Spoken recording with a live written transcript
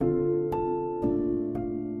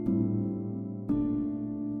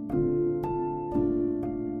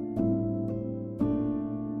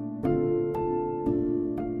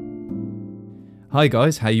Hi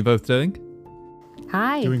guys, how you both doing?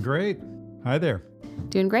 Hi. Doing great. Hi there.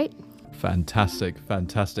 Doing great. Fantastic,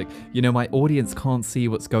 fantastic. You know, my audience can't see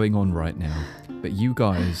what's going on right now, but you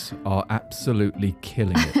guys are absolutely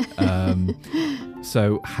killing it.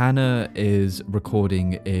 So Hannah is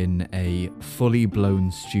recording in a fully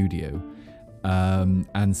blown studio,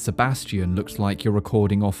 and Sebastian looks like you're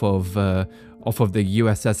recording off of the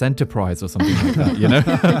USS Enterprise or something like that, you know?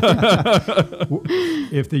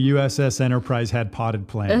 If the USS Enterprise had potted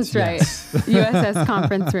plants. That's right. USS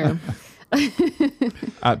conference room.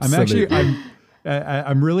 Absolutely.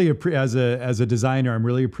 I'm really as a designer, I'm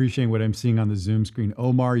really appreciating what I'm seeing on the Zoom screen.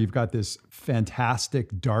 Omar, you've got this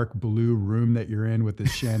fantastic dark blue room that you're in with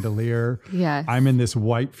this chandelier. Yes. I'm in this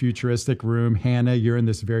white futuristic room. Hannah, you're in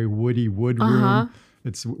this very woody wood room.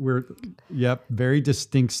 Very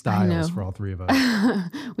distinct styles for all three of us.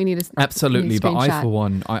 We need a absolutely, but I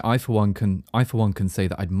screenshot. for one can say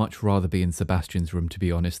that I'd much rather be in Sebastian's room, to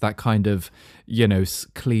be honest. That kind of,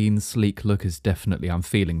 clean, sleek look is definitely, I'm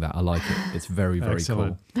feeling that. I like it. It's very, very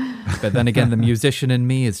Excellent. cool. But then again, the musician in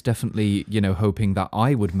me is definitely, hoping that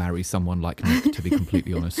I would marry someone like Nick, to be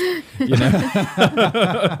completely honest.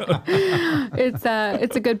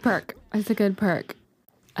 It's a good perk. It's a good perk.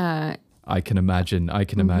 I can imagine.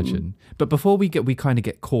 But before we kind of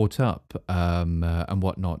get caught up and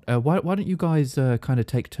whatnot, why don't you guys kind of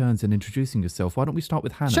take turns in introducing yourself? Why don't we start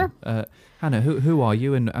with Hannah? Sure. Hannah, who are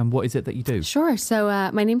you and what is it that you do? Sure. So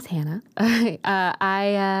my name's Hannah.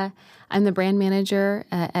 I'm the brand manager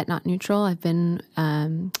at Not Neutral. I've been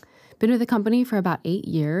with the company for about 8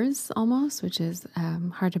 years almost, which is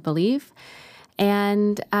hard to believe.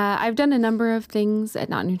 And I've done a number of things at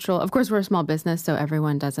Not Neutral. Of course, we're a small business, so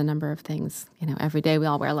everyone does a number of things. Every day we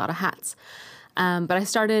all wear a lot of hats. But I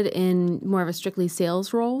started in more of a strictly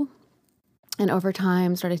sales role, and over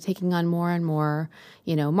time started taking on more and more,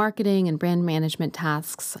 marketing and brand management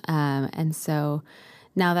tasks. And so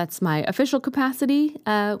now that's my official capacity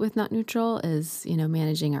with Not Neutral is,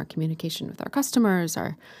 managing our communication with our customers,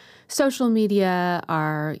 our social media,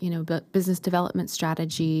 our, business development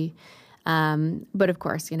strategy. But of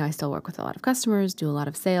course, I still work with a lot of customers, do a lot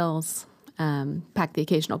of sales, pack the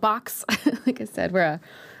occasional box. Like I said, we're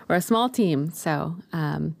a small team. So,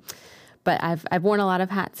 but I've worn a lot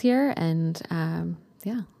of hats here, and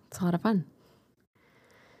it's a lot of fun.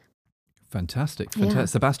 Fantastic. Yeah.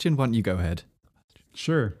 Sebastian, why don't you go ahead?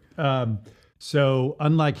 Sure. So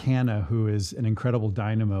unlike Hannah, who is an incredible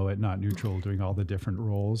dynamo at Not Neutral doing all the different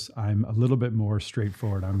roles, I'm a little bit more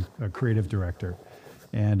straightforward. I'm a creative director.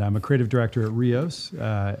 And I'm a creative director at Rios,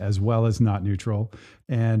 as well as Not Neutral.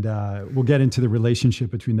 And we'll get into the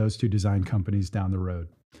relationship between those two design companies down the road.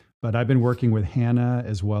 But I've been working with Hannah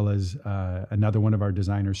as well as another one of our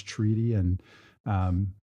designers, Treaty, and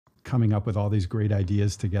coming up with all these great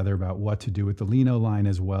ideas together about what to do with the Lino line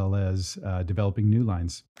as well as developing new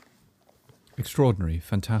lines. Extraordinary,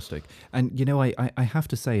 fantastic. And I have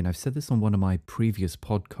to say, and I've said this on one of my previous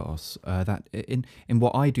podcasts, that in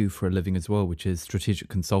what I do for a living as well, which is strategic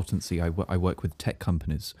consultancy, I work with tech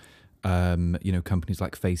companies, companies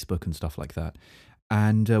like Facebook and stuff like that.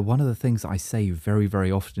 And one of the things I say very,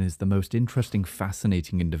 very often is the most interesting,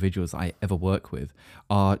 fascinating individuals I ever work with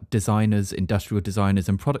are designers, industrial designers,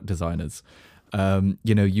 and product designers.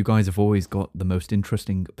 You guys have always got the most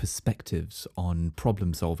interesting perspectives on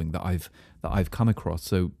problem solving that I've come across.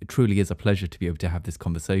 So it truly is a pleasure to be able to have this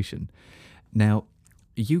conversation. Now,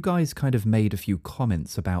 you guys kind of made a few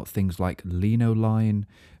comments about things like Lino line,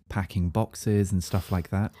 packing boxes and stuff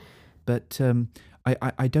like that. But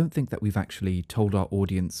I don't think that we've actually told our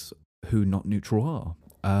audience who Not Neutral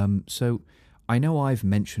are. So I know I've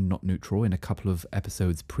mentioned Not Neutral in a couple of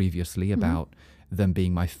episodes previously about them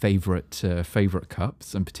being my favorite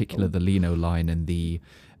cups, in particular the Lino line and the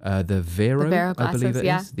Vero glasses, I believe it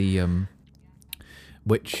is the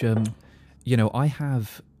which I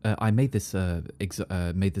have I made this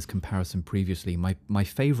comparison previously. My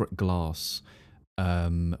favorite glass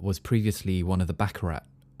was previously one of the Baccarat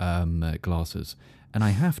glasses. And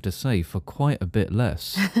I have to say, for quite a bit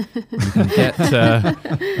less, you can get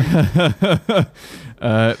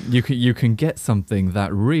you can get something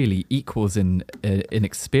that really equals in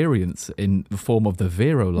experience in the form of the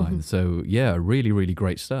Vero line. So yeah, really, really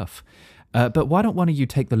great stuff. But why don't one of you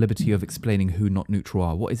take the liberty of explaining who Not Neutral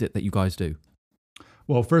are? What is it that you guys do?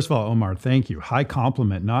 Well, first of all, Omar, thank you. High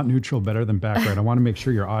compliment. Not Neutral, better than Baccarat. I want to make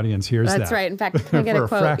sure your audience hears that. That's right. In fact, can I get for a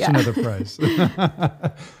quote? a fraction of the price.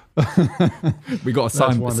 We got a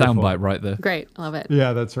soundbite right there. Great. I love it.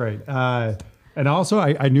 Yeah, that's right. And also,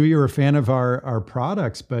 I knew you were a fan of our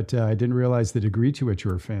products, but I didn't realize the degree to which you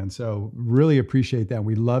were a fan. So really appreciate that.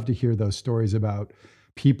 We love to hear those stories about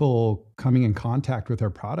people coming in contact with our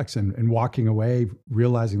products and walking away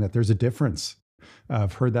realizing that there's a difference.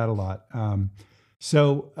 I've heard that a lot.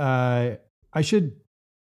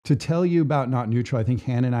 To tell you about Not Neutral, I think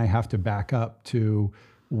Hannah and I have to back up to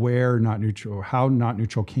where Not Neutral, how Not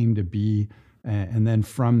Neutral came to be, and then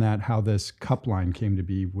from that, how this cup line came to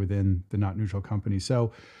be within the Not Neutral company.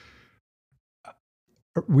 So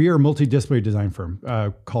we are a multidisciplinary design firm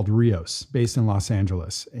called Rios, based in Los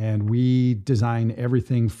Angeles, and we design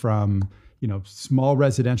everything from small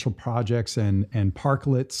residential projects and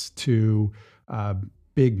parklets to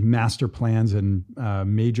big master plans and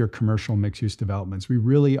major commercial mixed-use developments. We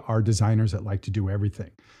really are designers that like to do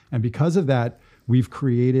everything, and because of that, we've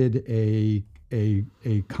created a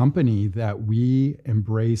company that we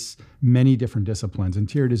embrace many different disciplines: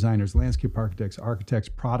 interior designers, landscape architects,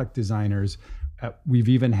 product designers. We've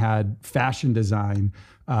even had fashion design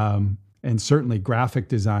and certainly graphic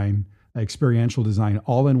design, experiential design,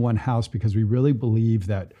 all in one house, because we really believe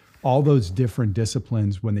that all those different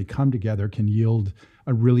disciplines, when they come together, can yield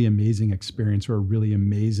a really amazing experience or a really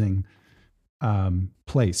amazing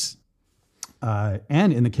place.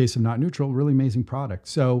 And in the case of Not Neutral, really amazing product.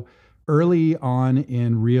 So early on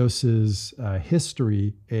in Rios's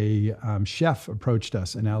history, a chef approached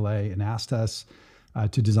us in LA and asked us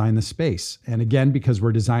to design the space. And again, because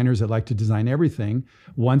we're designers that like to design everything,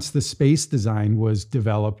 once the space design was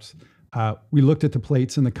developed, we looked at the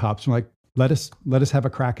plates and the cups and we're like, let us have a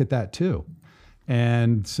crack at that too.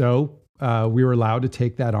 And so we were allowed to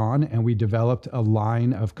take that on, and we developed a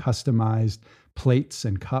line of customized plates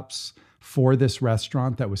and cups for this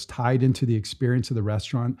restaurant that was tied into the experience of the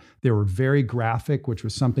restaurant. They were very graphic, which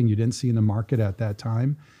was something you didn't see in the market at that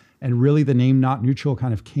time. And really the name Not Neutral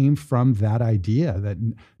kind of came from that idea, that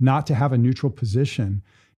not to have a neutral position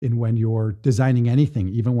in when you're designing anything,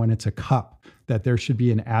 even when it's a cup, that there should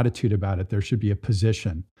be an attitude about it. There should be a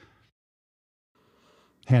position.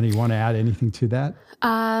 Hannah, you want to add anything to that?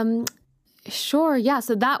 Sure. Yeah.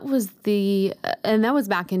 So that was and that was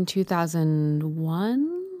back in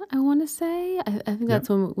 2001, I want to say. I think that's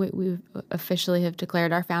when we officially have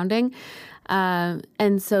declared our founding.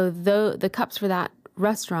 And so the cups for that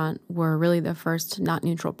restaurant were really the first Not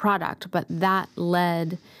Neutral product, but that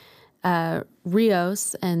led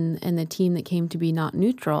Rios and the team that came to be Not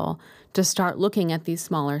Neutral to start looking at these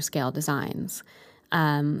smaller scale designs.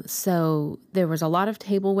 So there was a lot of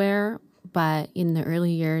tableware, but in the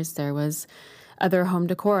early years there was other home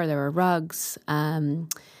decor. There were rugs,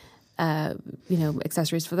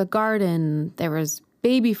 accessories for the garden. There was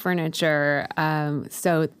baby furniture.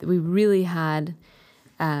 So we really had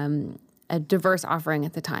a diverse offering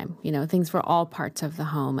at the time, things for all parts of the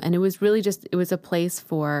home. And it was really it was a place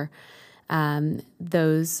for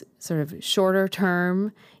those sort of shorter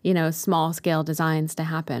term, small scale designs to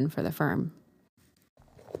happen for the firm.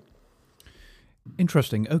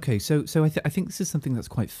 Interesting. Okay, so I think this is something that's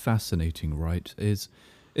quite fascinating, right? Is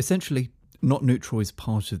essentially Not Neutral is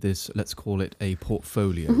part of this, let's call it a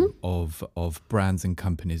portfolio of brands and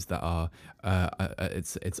companies that are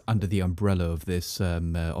it's under the umbrella of this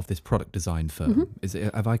product design firm.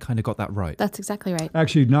 Have I kind of got that right? That's exactly right.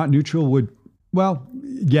 Actually, Not Neutral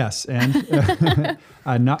yes, and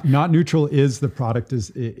Not Neutral is the product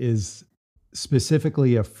is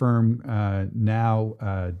specifically a firm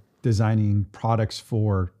now designing products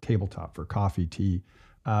for tabletop, for coffee, tea.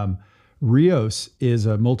 Rios is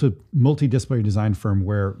a multidisciplinary design firm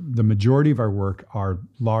where the majority of our work are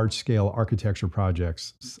large-scale architecture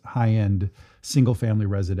projects, high-end single-family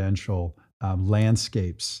residential,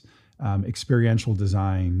 landscapes, experiential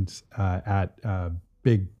designs at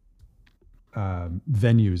big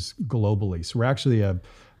venues globally. So we're actually a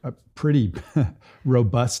pretty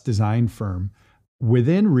robust design firm.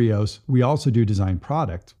 Within Rios, we also do design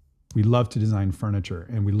product. We love to design furniture,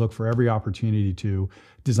 and we look for every opportunity to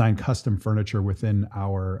design custom furniture within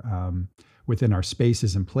our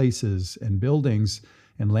spaces and places and buildings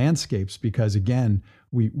and landscapes. Because again,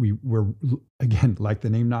 we're like the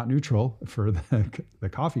name Not Neutral for the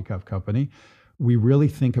coffee cup company. We really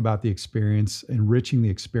think about the experience, enriching the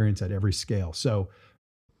experience at every scale. So,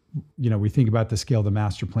 we think about the scale, the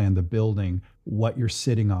master plan, the building, what you're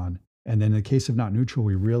sitting on, and then in the case of Not Neutral,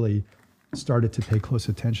 we really started to pay close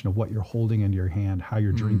attention to what you're holding in your hand, how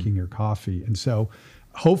you're drinking your coffee. And so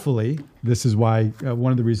hopefully this is why,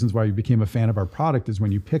 one of the reasons why you became a fan of our product is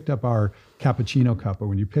when you picked up our cappuccino cup or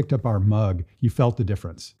when you picked up our mug, you felt the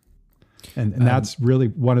difference. And that's really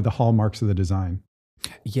one of the hallmarks of the design.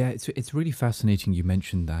 Yeah, it's really fascinating you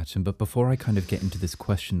mentioned that. But before I kind of get into this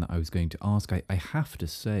question that I was going to ask, I have to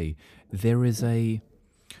say there is a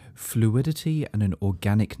fluidity and an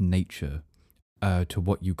organic nature to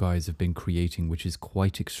what you guys have been creating, which is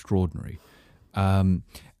quite extraordinary.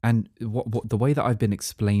 And what the way that I've been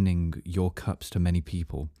explaining your cups to many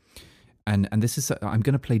people, and this is, I'm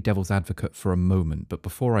going to play devil's advocate for a moment, but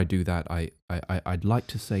before I do that, I'd like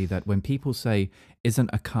to say that when people say, "Isn't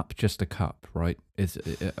a cup just a cup?" Right? Is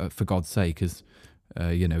for God's sake,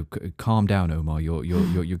 calm down, Omar.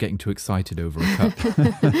 You're getting too excited over a cup.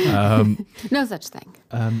 No such thing.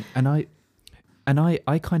 And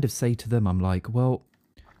I kind of say to them, I'm like, well,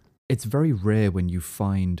 it's very rare when you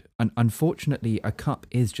find, and unfortunately, a cup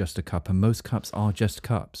is just a cup, and most cups are just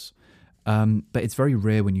cups. But it's very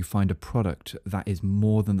rare when you find a product that is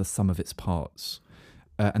more than the sum of its parts.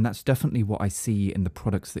 And that's definitely what I see in the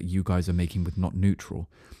products that you guys are making with Not Neutral.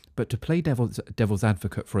 But to play devil's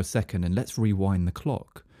advocate for a second, and let's rewind the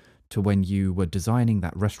clock to when you were designing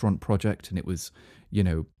that restaurant project, and it was,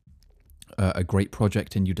 a great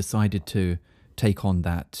project, and you decided to take on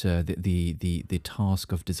that the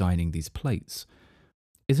task of designing these plates.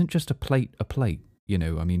 Isn't just a plate a plate?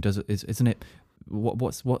 I mean, isn't it?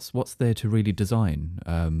 What's there to really design?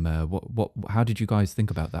 How did you guys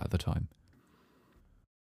think about that at the time?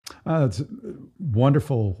 That's a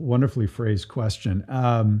wonderfully phrased question.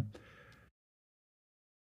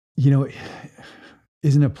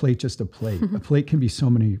 Isn't a plate just a plate? A plate can be so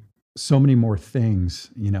many more things.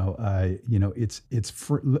 It's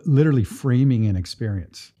literally framing an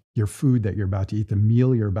experience. Your food that you're about to eat, the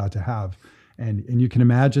meal you're about to have, and you can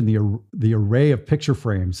imagine the array of picture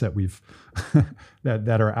frames that we've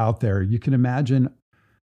that are out there. You can imagine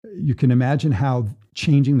how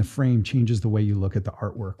changing the frame changes the way you look at the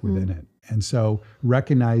artwork within it. And so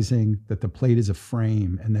recognizing that the plate is a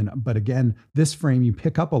frame, but again, this frame you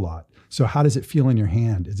pick up a lot. So how does it feel in your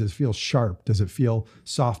hand? Does it feel sharp? Does it feel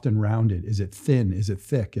soft and rounded? Is it thin? Is it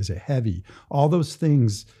thick? Is it heavy? All those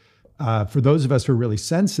things, for those of us who are really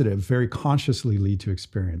sensitive, very consciously lead to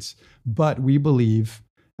experience. But we believe,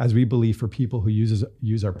 as we believe for people who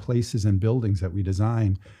use our places and buildings that we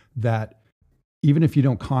design, that even if you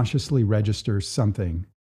don't consciously register something,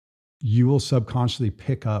 you will subconsciously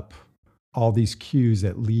pick up all these cues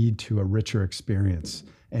that lead to a richer experience.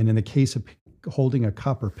 And in the case of holding a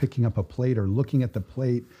cup or picking up a plate or looking at the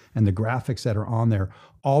plate and the graphics that are on there,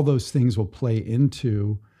 all those things will play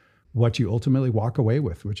into what you ultimately walk away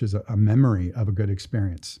with, which is a memory of a good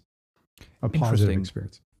experience, a positive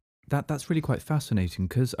experience. That's really quite fascinating,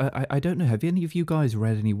 because I don't know, have any of you guys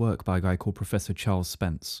read any work by a guy called Professor Charles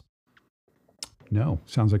Spence? No,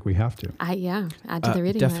 sounds like we have to. Add to the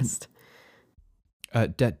reading list.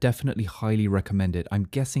 Definitely highly recommend it. I'm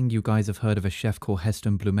guessing you guys have heard of a chef called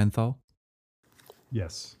Heston Blumenthal?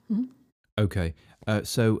 Yes. Mm-hmm. Okay.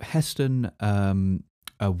 So Heston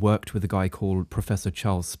worked with a guy called Professor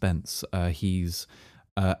Charles Spence. He's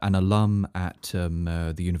an alum at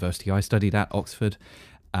the university I studied at, Oxford,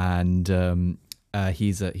 and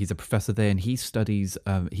he's a professor there, and he studies.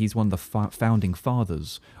 He's one of the founding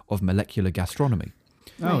fathers of molecular gastronomy.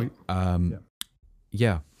 Oh,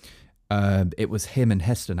 yeah. It was him and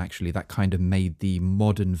Heston actually that kind of made the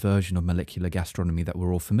modern version of molecular gastronomy that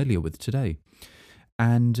we're all familiar with today.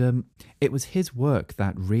 And it was his work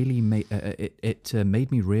that really made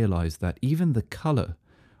made me realize that even the color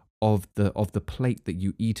of the plate that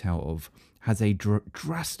you eat out of has a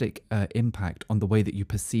drastic impact on the way that you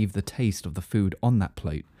perceive the taste of the food on that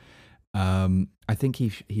plate. I think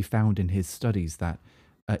he found in his studies that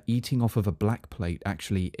eating off of a black plate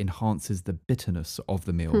actually enhances the bitterness of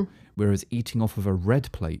the meal, whereas eating off of a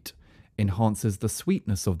red plate enhances the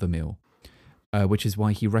sweetness of the meal. Which is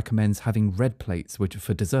why he recommends having red plates, which are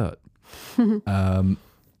for dessert. Oh,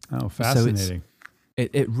 fascinating! So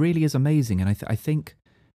it really is amazing, and I think,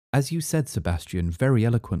 as you said, Sebastian, very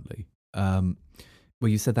eloquently, where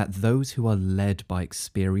you said that those who are led by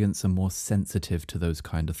experience are more sensitive to those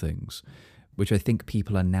kind of things, which I think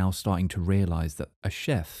people are now starting to realize that a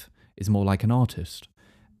chef is more like an artist,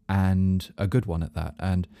 and a good one at that,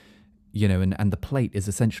 and the plate is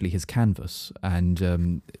essentially his canvas,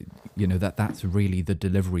 and that's really the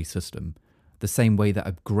delivery system. The same way that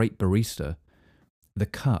a great barista, the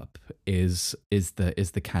cup is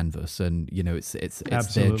the canvas, and it's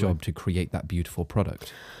their job to create that beautiful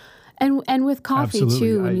product. And with coffee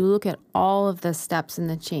too, when you look at all of the steps in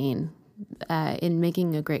the chain in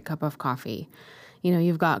making a great cup of coffee,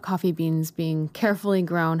 you've got coffee beans being carefully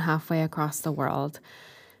grown halfway across the world,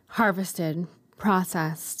 harvested,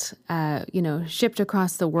 processed, shipped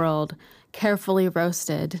across the world, carefully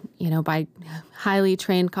roasted, by highly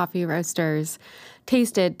trained coffee roasters,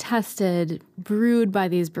 tasted, tested, brewed by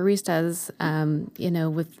these baristas,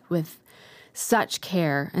 with such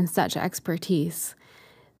care and such expertise.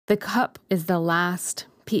 The cup is the last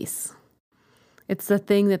piece. It's the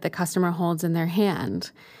thing that the customer holds in their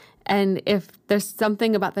hand. And if there's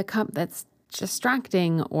something about the cup that's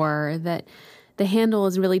distracting, or that the handle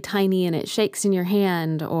is really tiny and it shakes in your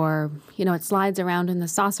hand, or, it slides around in the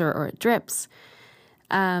saucer, or it drips,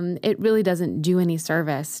 it really doesn't do any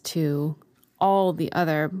service to all the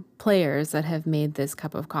other players that have made this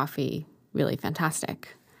cup of coffee really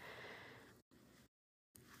fantastic.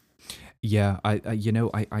 Yeah,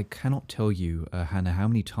 I cannot tell you, Hannah, how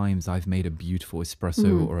many times I've made a beautiful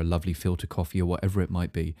espresso or a lovely filter coffee or whatever it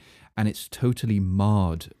might be, and it's totally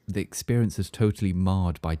marred. The experience is totally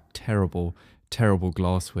marred by terrible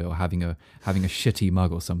glassware, or having a shitty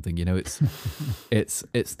mug or something. It's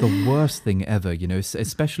the worst thing ever.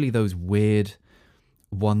 Especially those weird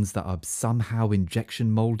ones that are somehow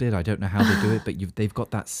injection molded. I don't know how they do it, but they've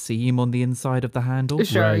got that seam on the inside of the handle.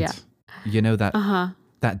 Sure, Right. yeah. That.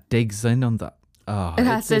 That digs in on that. It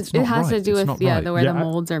has to do with the way the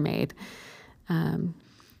molds are made.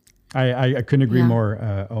 I couldn't agree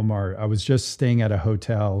more, Omar. I was just staying at a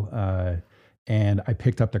hotel, and I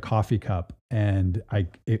picked up the coffee cup, and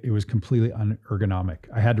it was completely unergonomic.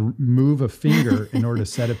 I had to move a finger in order to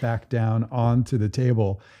set it back down onto the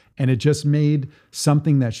table. And it just made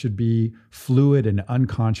something that should be fluid and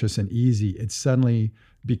unconscious and easy, it suddenly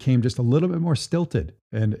became just a little bit more stilted.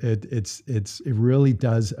 And it really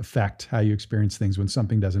does affect how you experience things when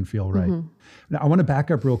something doesn't feel right. Now, I want to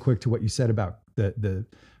back up real quick to what you said about the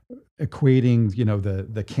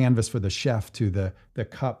equating, the canvas for the chef to the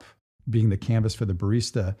cup being the canvas for the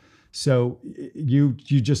barista. So you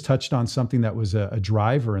just touched on something that was a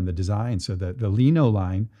driver in the design. So the Lino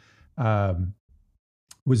line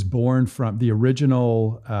was born from the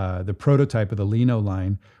original, the prototype of the Lino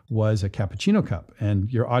line was a cappuccino cup.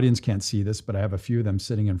 And your audience can't see this, but I have a few of them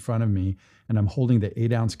sitting in front of me, and I'm holding the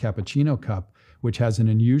 8-ounce cappuccino cup, which has an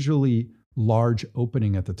unusually large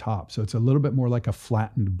opening at the top. So it's a little bit more like a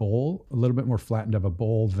flattened bowl, a little bit more flattened of a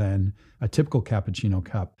bowl than a typical cappuccino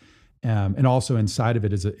cup. And also inside of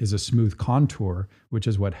it is a smooth contour, which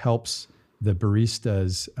is what helps the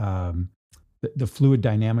baristas, the fluid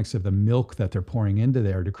dynamics of the milk that they're pouring into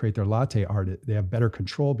there to create their latte art. They have better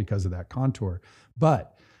control because of that contour.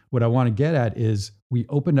 But what I want to get at is we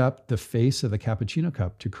opened up the face of the cappuccino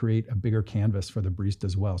cup to create a bigger canvas for the barista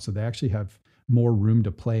as well. So they actually have more room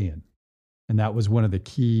to play in. And that was one of the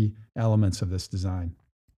key elements of this design.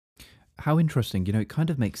 How interesting. It kind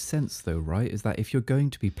of makes sense though, right? Is that if you're going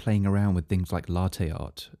to be playing around with things like latte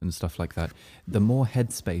art and stuff like that, the more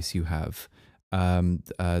headspace you have,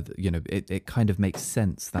 it kind of makes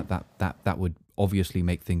sense that would obviously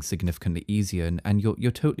make things significantly easier. And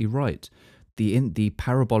you're totally right. The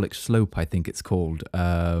parabolic slope, I think it's called,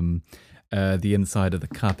 the inside of the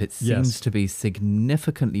cup, it seems to be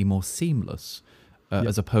significantly more seamless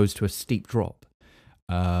as opposed to a steep drop.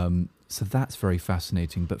 So that's very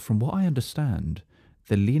fascinating. But from what I understand,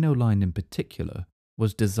 the Lino line in particular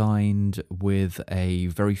was designed with a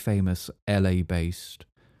very famous LA-based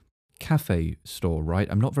cafe store, right?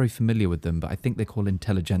 I'm not very familiar with them, but I think they're called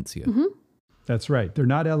Intelligentsia. Mm-hmm. That's right. They're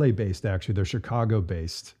not LA-based, actually. They're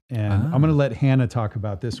Chicago-based. And I'm going to let Hannah talk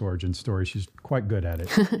about this origin story. She's quite good at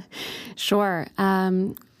it. Sure.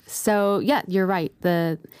 So, yeah, you're right.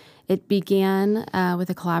 It began with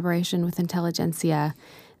a collaboration with Intelligentsia.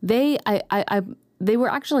 They were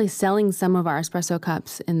actually selling some of our espresso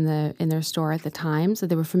cups in their store at the time, so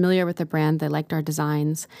they were familiar with the brand. They liked our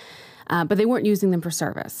designs, but they weren't using them for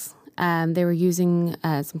service. They were using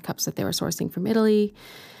some cups that they were sourcing from Italy,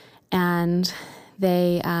 and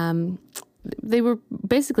they were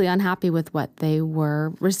basically unhappy with what they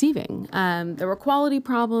were receiving. There were quality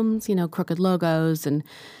problems, crooked logos and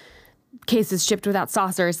cases shipped without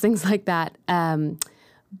saucers, things like that.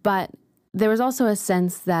 But there was also a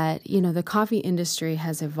sense that, the coffee industry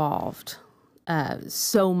has evolved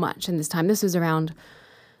so much in this time. This was around,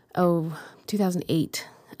 2008.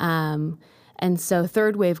 And so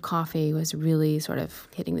third wave coffee was really sort of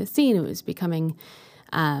hitting the scene. It was becoming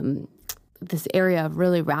this area of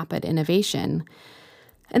really rapid innovation.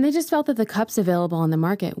 And they just felt that the cups available on the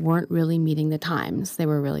market weren't really meeting the times. They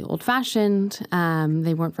were really old-fashioned.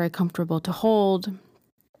 They weren't very comfortable to hold.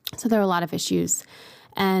 So there were a lot of issues.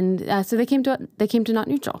 And so they came to Not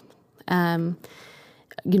Neutral.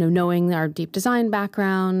 Knowing our deep design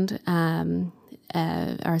background,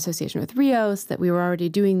 our association with Rios, that we were already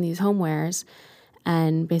doing these homewares,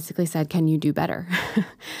 and basically said, can you do better?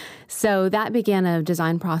 So that began a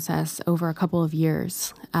design process over a couple of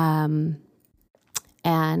years. And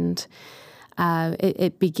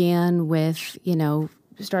it began with,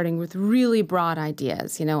 starting with really broad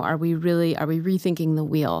ideas. Are we rethinking the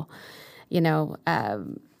wheel?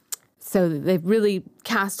 So they've really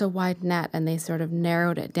cast a wide net and they sort of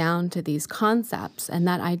narrowed it down to these concepts. And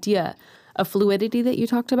that idea of fluidity that you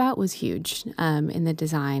talked about was huge in the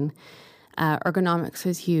design. Ergonomics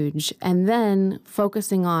was huge. And then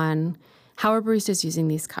focusing on how are baristas using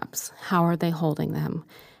these cups? How are they holding them?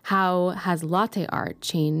 How has latte art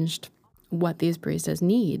changed what these baristas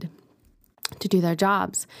need to do their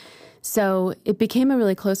jobs? So it became a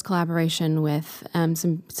really close collaboration with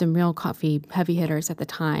some real coffee heavy hitters at the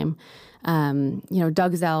time.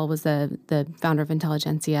 Doug Zell was the founder of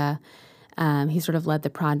Intelligentsia. He sort of led the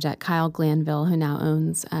project. Kyle Glanville, who now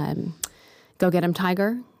owns Go Get 'Em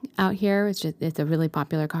Tiger out here. It's a really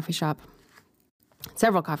popular coffee shop.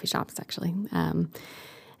 Several coffee shops, actually.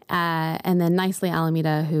 And then Nicely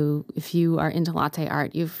Alameda, who, if you are into latte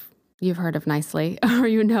art, you've heard of Nicely, or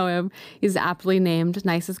you know him. He's aptly named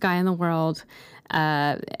nicest guy in the world.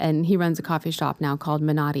 And he runs a coffee shop now called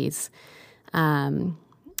Minotti's. And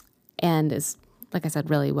is, like I said,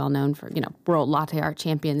 really well known for, world latte art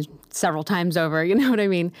champion several times over, you know what I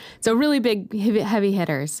mean? So really big, heavy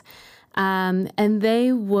hitters. And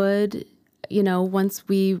they would, once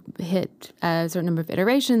we hit a certain number of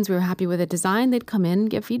iterations, we were happy with a design, they'd come in and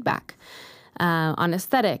give feedback on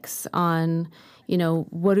aesthetics, on,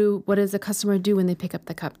 what does a customer do when they pick up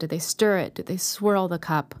the cup? Do they stir it? Do they swirl the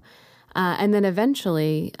cup? And then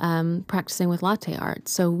eventually practicing with latte art.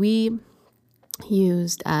 So we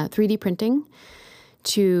used 3D printing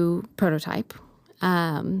to prototype.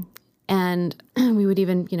 And we would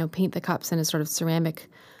even, paint the cups in a sort of ceramic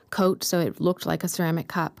coat so it looked like a ceramic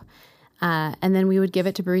cup. And then we would give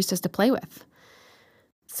it to baristas to play with.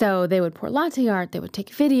 So they would pour latte art, they would take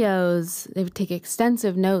videos, they would take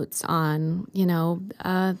extensive notes on,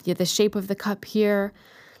 the shape of the cup here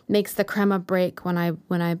makes the crema break when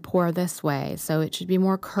I pour this way. So it should be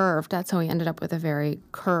more curved. That's how we ended up with a very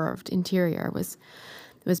curved interior. It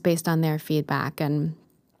was based on their feedback. And,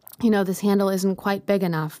 this handle isn't quite big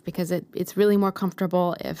enough because it's really more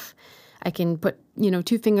comfortable if I can put,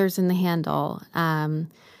 2 fingers in the handle.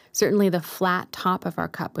 Certainly the flat top of our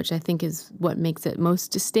cup, which I think is what makes it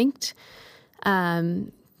most distinct,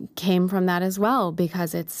 came from that as well,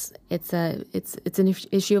 because it's an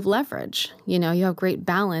issue of leverage. You have great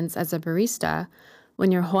balance as a barista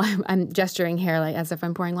when you're I'm gesturing here like as if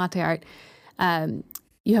I'm pouring latte art.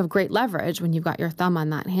 You have great leverage when you've got your thumb on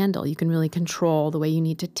that handle. You can really control the way you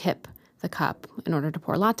need to tip the cup in order to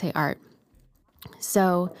pour latte art.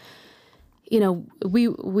 So, we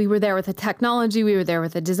were there with the technology, we were there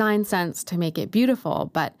with the design sense to make it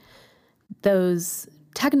beautiful, but those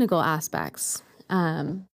technical aspects,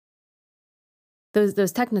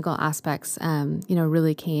 those technical aspects,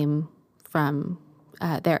 really came from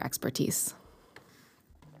their expertise.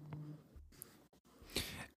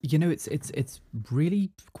 It's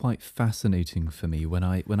really quite fascinating for me when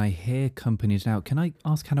I hear companies now. Can I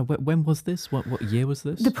ask, Hannah, when was this? What year was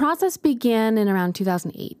this? The process began in around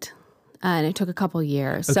 2008. And it took a couple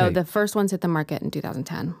years. Okay. So the first ones hit the market in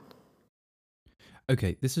 2010.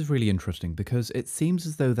 Okay, this is really interesting because it seems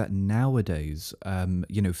as though that nowadays,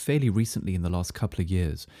 fairly recently in the last couple of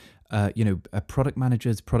years, product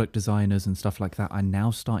managers, product designers and stuff like that are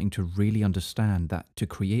now starting to really understand that to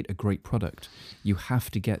create a great product, you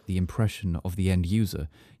have to get the impression of the end user.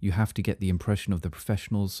 You have to get the impression of the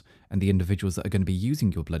professionals and the individuals that are going to be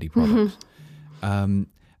using your bloody product. Mm-hmm.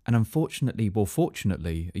 And unfortunately,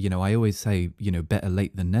 fortunately, I always say, better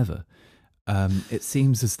late than never. It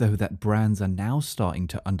seems as though that brands are now starting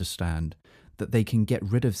to understand that they can get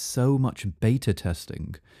rid of so much beta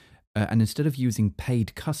testing. And instead of using paying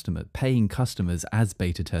customers as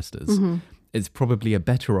beta testers, mm-hmm. it's probably a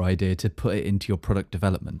better idea to put it into your product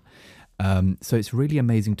development. So it's really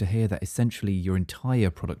amazing to hear that essentially your entire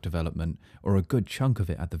product development, or a good chunk of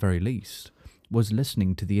it at the very least, was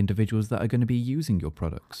listening to the individuals that are going to be using your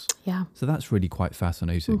products. Yeah. So that's really quite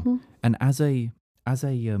fascinating. Mm-hmm. And as an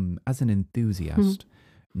enthusiast,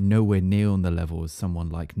 mm-hmm. nowhere near on the level as someone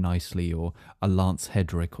like Nicely or a Lance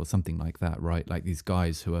Hedrick or something like that, right? Like these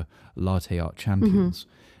guys who are latte art champions.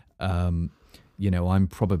 Mm-hmm. I'm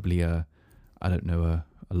probably a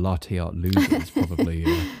latte art loser is probably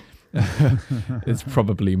it's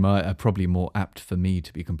probably probably more apt for me,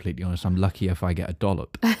 to be completely honest. I'm lucky if I get a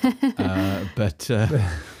dollop.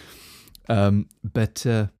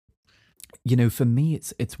 For me,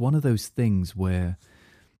 it's one of those things where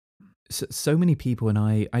so many people, and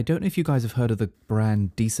I don't know if you guys have heard of the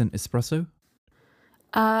brand Decent Espresso.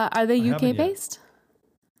 Are they UK based?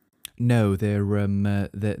 No, they're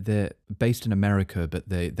based in America, but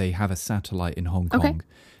they have a satellite in Hong Kong. Okay.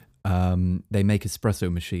 They make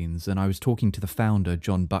espresso machines, and I was talking to the founder,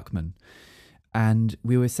 John Buckman, And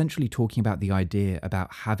we were essentially talking about the idea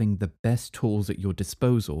about having the best tools at your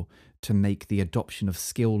disposal to make the adoption of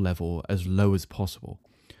skill level as low as possible.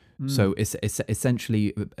 So it's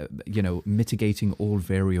essentially, mitigating all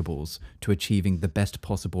variables to achieving the best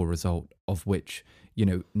possible result, of which,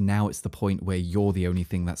 now it's the point where you're the only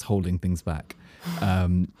thing that's holding things back.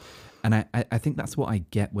 And I think that's what I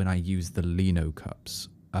get when I use the Lino cups,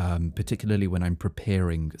 particularly when I'm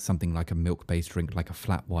preparing something like a milk-based drink, like a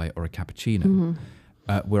flat white or a cappuccino,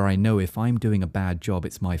 where I know if I'm doing a bad job,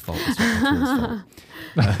 it's my fault. It's not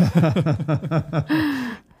the tool's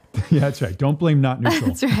fault. Yeah, that's right. Don't blame Not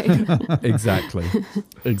Neutral. That's right.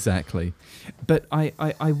 Exactly. But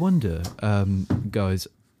I wonder, guys,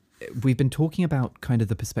 we've been talking about kind of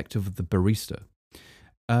the perspective of the barista,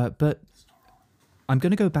 but I'm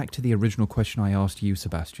going to go back to the original question I asked you,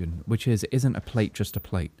 Sebastian, which is, isn't a plate just a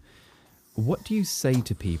plate? What do you say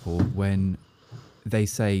to people when they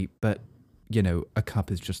say, but, a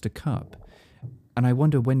cup is just a cup? And I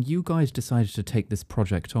wonder, when you guys decided to take this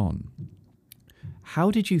project on,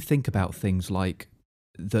 how did you think about things like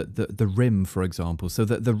the rim, for example? So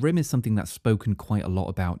the rim is something that's spoken quite a lot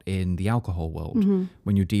about in the alcohol world.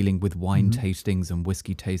 When you're dealing with wine tastings and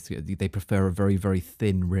whiskey tastings, they prefer a very, very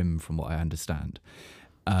thin rim, from what I understand.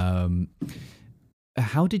 How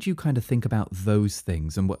did you kind of think about those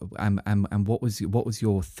things, and what was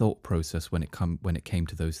your thought process when it came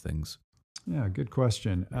to those things? Yeah, good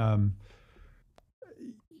question.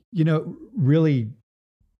 Really,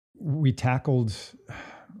 we tackled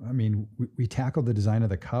the design of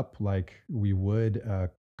the cup like we would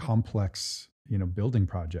a complex, building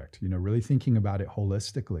project, really thinking about it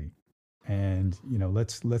holistically. And,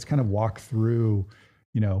 let's kind of walk through,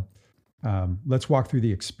 let's walk through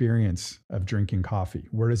the experience of drinking coffee.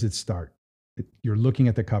 Where does it start? You're looking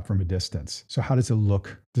at the cup from a distance. So how does it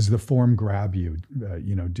look? Does the form grab you?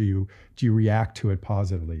 Do you react to it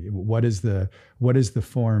positively? What is the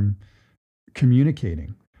form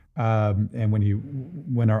communicating? And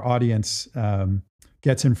when our audience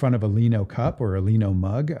gets in front of a Lino cup or a Lino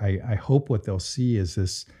mug, I hope what they'll see is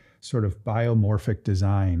this sort of biomorphic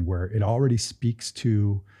design where it already speaks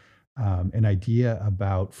to an idea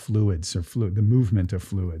about fluids or the movement of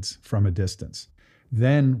fluids from a distance.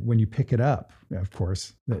 Then when you pick it up, of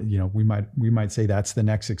course, we might say that's the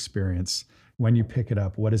next experience. When you pick it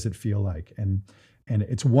up, what does it feel like? And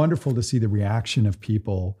it's wonderful to see the reaction of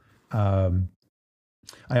people.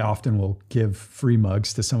 I often will give free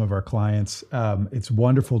mugs to some of our clients. It's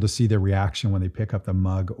wonderful to see their reaction when they pick up the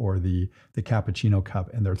mug or the cappuccino cup,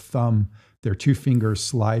 and their two fingers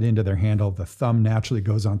slide into their handle. The thumb naturally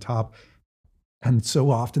goes on top. And so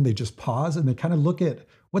often they just pause and they kind of look at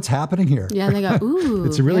what's happening here. Yeah, and they go, ooh.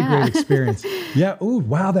 It's a really great experience. Yeah, ooh,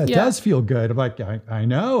 wow, that does feel good. I'm like, I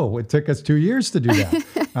know. It took us 2 years to do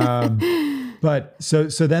that. But so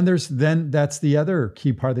then that's the other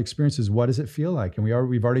key part of the experience is, what does it feel like? And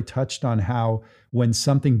we've already touched on how when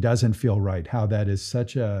something doesn't feel right, how that is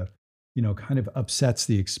such a, kind of upsets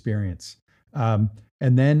the experience. And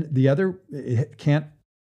then the other, it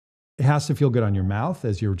has to feel good on your mouth,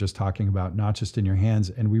 as you were just talking about, not just in your hands.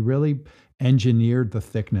 And we really engineered the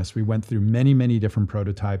thickness. We went through many, many different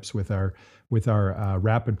prototypes with our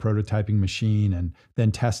rapid prototyping machine, and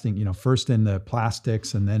then testing, first in the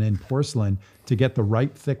plastics and then in porcelain to get the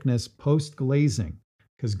right thickness post glazing,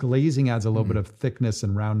 because glazing adds a little bit of thickness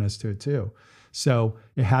and roundness to it too. So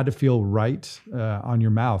it had to feel right on your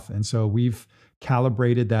mouth. And so we've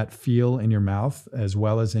calibrated that feel in your mouth as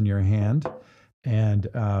well as in your hand. And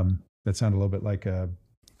that sounded a little bit like a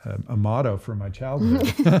motto from my childhood.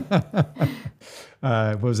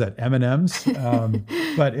 What was that? M&Ms.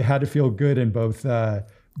 But it had to feel good in both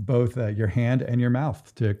your hand and your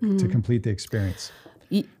mouth to complete the experience.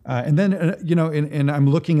 And then and I'm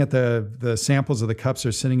looking at the samples of the cups that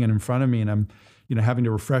are sitting in front of me, and I'm having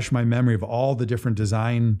to refresh my memory of all the different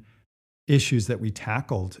design issues that we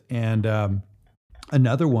tackled. And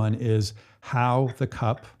another one is how the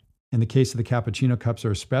cup, in the case of the cappuccino cups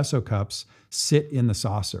or espresso cups, sit in the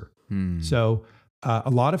saucer. So a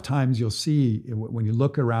lot of times you'll see when you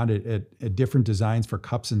look around at different designs for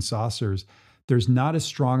cups and saucers, there's not as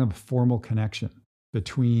strong of a formal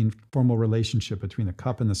relationship between the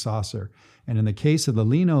cup and the saucer. And in the case of the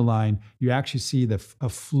Lino line, you actually see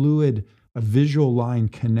a visual line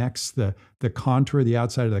connects the contour of the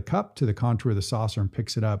outside of the cup to the contour of the saucer and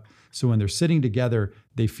picks it up. So when they're sitting together,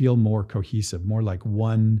 they feel more cohesive, more like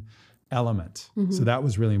one element. So that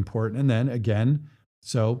was really important. And then again,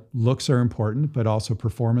 so looks are important, but also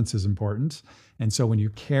performance is important. And so when you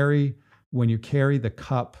carry the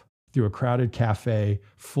cup through a crowded cafe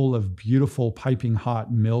full of beautiful piping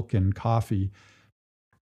hot milk and coffee,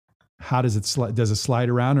 how does it slide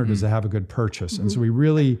around, or does it have a good purchase? And so we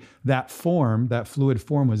really, that fluid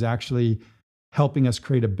form was actually helping us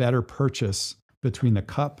create a better purchase between the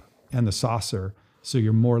cup and the saucer. So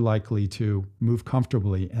you're more likely to move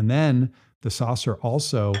comfortably. And then the saucer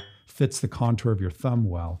also fits the contour of your thumb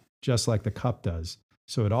well, just like the cup does.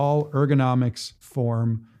 So it all, ergonomics,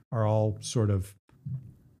 form are all sort of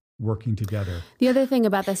working together. The other thing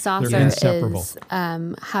about the saucer inseparable. is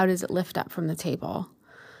how does it lift up from the table?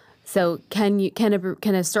 So can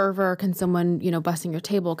a server, can someone, bussing your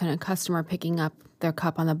table, can a customer picking up their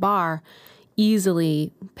cup on the bar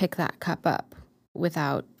easily pick that cup up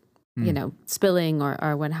without, spilling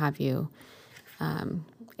or what have you?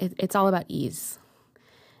 It's all about ease.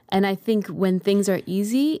 And I think when things are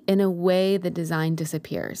easy, in a way, the design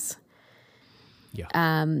disappears.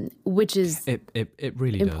 Yeah. Which is it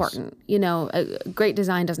really important. A great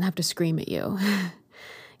design doesn't have to scream at you.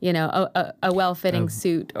 A well-fitting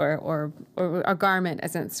suit or a garment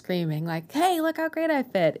isn't screaming like, "Hey, look how great I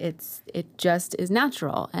fit." It just is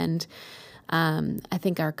natural, and I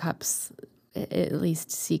think our cups at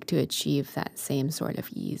least seek to achieve that same sort of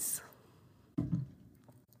ease.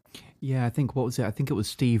 Yeah, I think, what was it? I think it was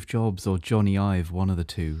Steve Jobs or Johnny Ive, one of the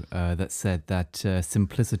two, that said that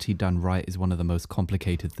simplicity done right is one of the most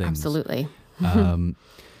complicated things. Absolutely. The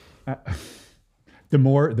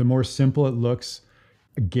more simple it looks,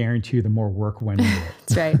 I guarantee you the more work went into it.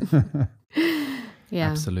 That's right. Yeah.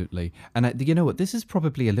 Absolutely. And you know what? This is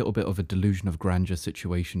probably a little bit of a delusion of grandeur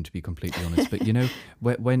situation, to be completely honest. But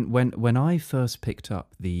when I first picked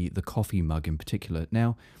up the coffee mug in particular,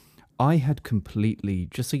 now I had completely,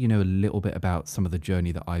 just so you know a little bit about some of the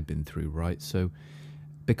journey that I've been through, right? So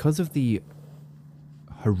because of the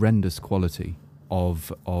horrendous quality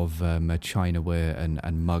of Chinaware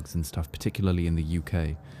and mugs and stuff, particularly in the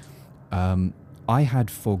UK, I had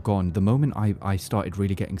foregone, the moment I started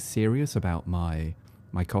really getting serious about my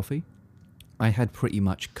coffee, I had pretty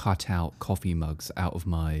much cut out coffee mugs out of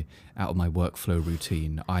my workflow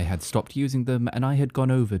routine. I had stopped using them, and I had gone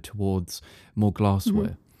over towards more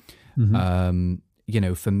glassware.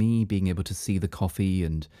 For me, being able to see the coffee,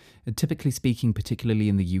 and typically speaking, particularly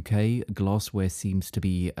in the UK, glassware seems to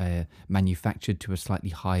be manufactured to a slightly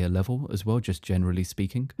higher level as well, just generally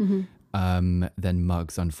speaking, than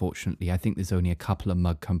mugs, unfortunately. I think there's only a couple of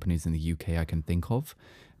mug companies in the UK I can think of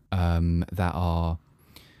that are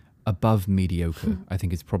above mediocre, I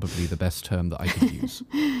think is probably the best term that I could use.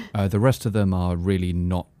 The rest of them are really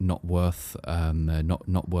not worth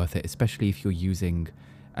it, especially if you're using,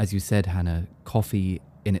 as you said, Hannah, coffee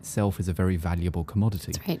in itself is a very valuable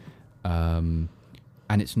commodity. That's right.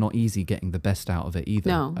 And it's not easy getting the best out of it either.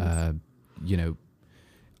 No.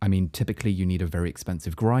 Typically you need a very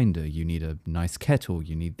expensive grinder, you need a nice kettle,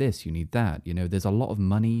 you need this, you need that. There's a lot of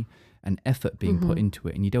money and effort being put into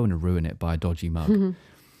it, and you don't want to ruin it by a dodgy mug.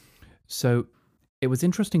 So it was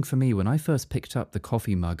interesting for me when I first picked up the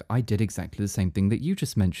coffee mug. I did exactly the same thing that you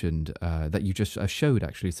just mentioned, that you just showed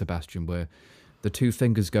actually, Sebastian, where the two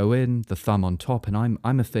fingers go in, the thumb on top, and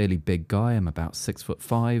I'm a fairly big guy. I'm about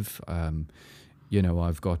 6'5".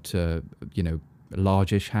 I've got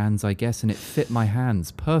largish hands, I guess, and it fit my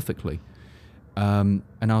hands perfectly. And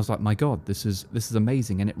I was like, my God, this is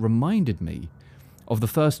amazing. And it reminded me of the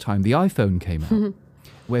first time the iPhone came out,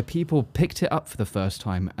 where people picked it up for the first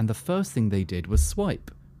time, and the first thing they did was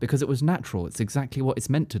swipe, because it was natural. It's exactly what it's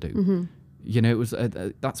meant to do. It was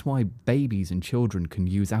that's why babies and children can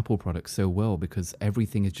use Apple products so well, because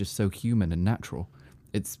everything is just so human and natural.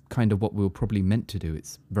 It's kind of what we were probably meant to do.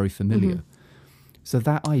 It's very familiar. So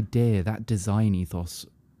that idea, that design ethos,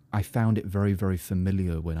 I found it very, very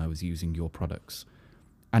familiar when I was using your products.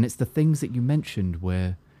 And it's the things that you mentioned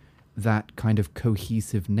where that kind of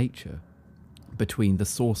cohesive nature between the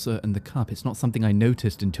saucer and the cup, it's not something I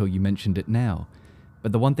noticed until you mentioned it now.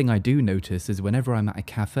 But the one thing I do notice is whenever I'm at a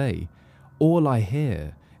cafe, all I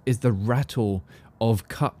hear is the rattle of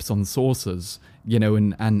cups on saucers,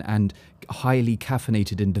 and highly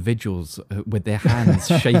caffeinated individuals with their hands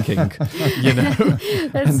shaking,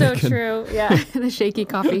 That's so true. Yeah, the shaky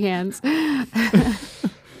coffee hands.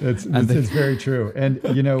 It's very true. And,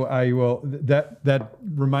 I will, that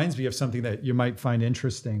reminds me of something that you might find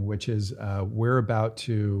interesting, which is we're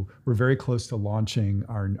very close to launching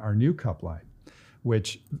our new cup line,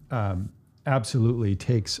 which absolutely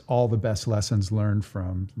takes all the best lessons learned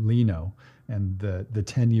from Lino and the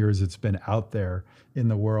 10 years it's been out there in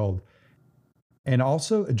the world, and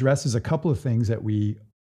also addresses a couple of things that we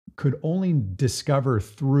could only discover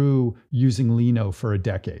through using Lino for a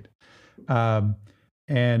decade.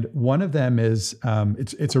 And one of them is,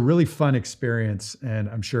 it's a really fun experience, and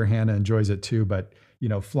I'm sure Hannah enjoys it too, but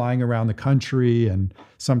flying around the country and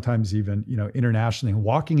sometimes even, internationally, and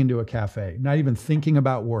walking into a cafe, not even thinking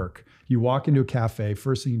about work. You walk into a cafe,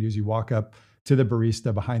 first thing you do is you walk up to the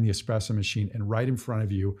barista behind the espresso machine, and right in front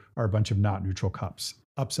of you are a bunch of not neutral cups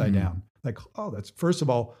upside down. Like, oh, that's, first of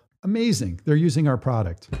all, amazing. They're using our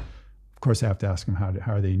product. Of course, I have to ask them how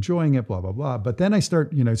are they enjoying it, blah, blah, blah. But then I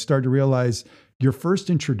start to realize your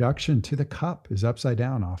first introduction to the cup is upside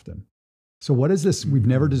down often. So what is this? We've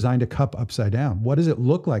never designed a cup upside down. What does it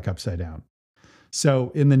look like upside down?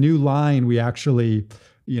 So in the new line, we actually,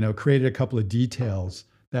 created a couple of details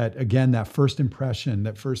that, again, that first impression,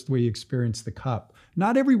 that first way you experience the cup.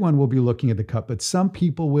 Not everyone will be looking at the cup, but some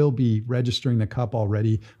people will be registering the cup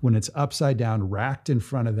already when it's upside down, racked in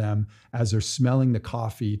front of them as they're smelling the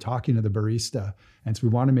coffee, talking to the barista. And so we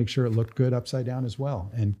want to make sure it looked good upside down as well,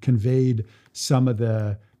 and conveyed some of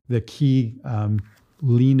the key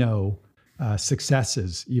Lino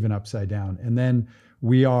successes even upside down. And then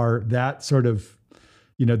we are that sort of,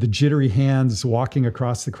 the jittery hands walking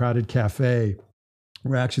across the crowded cafe.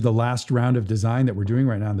 We're actually, the last round of design that we're doing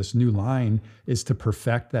right now in this new line is to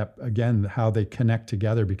perfect that, again, how they connect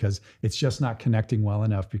together, because it's just not connecting well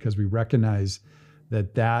enough, because we recognize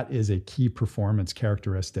that is a key performance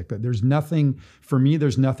characteristic. That there's nothing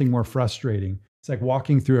more frustrating. It's like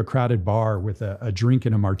walking through a crowded bar with a drink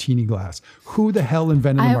in a martini glass. Who the hell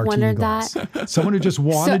invented a martini glass? Someone who just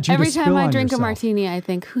wanted you to spill on yourself. Every time I drink a martini, I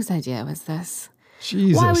think, whose idea was this?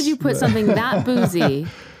 Jesus. Why would you put something that boozy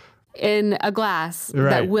in a glass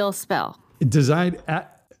that will spill? Designed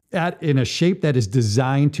in a shape that is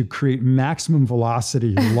designed to create maximum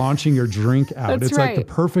velocity, launching your drink out. It's like the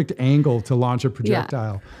perfect angle to launch a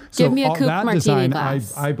projectile. Yeah. So give me a coupe martini design,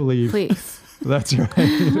 glass. I believe. Please. That's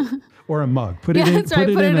right. Or a mug. Put it in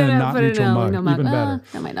a not neutral mug. Even better.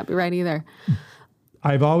 That might not be right either.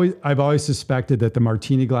 I've always suspected that the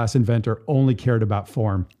martini glass inventor only cared about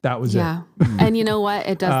form. That was it. And you know what?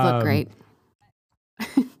 It does look great.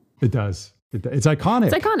 It does. It's iconic.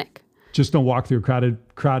 It's iconic. Just don't walk through a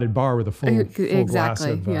crowded bar with a full glass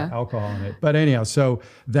of alcohol in it. But anyhow, so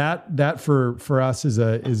that for us is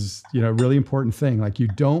a really important thing. Like, you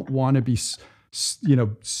don't want to be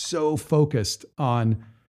so focused on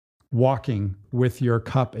walking with your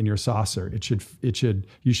cup and your saucer. You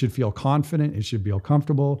should feel confident. It should feel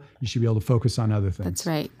comfortable. You should be able to focus on other things. That's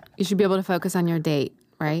right. You should be able to focus on your date,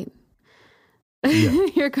 right? Yeah.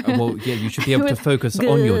 You should be able to focus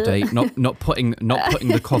on your date, not putting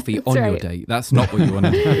the coffee on your date. That's not what you want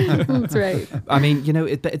to do. That's right. I mean,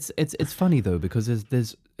 it's funny though, because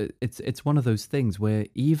it's one of those things where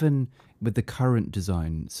even with the current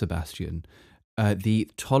design, Sebastian, the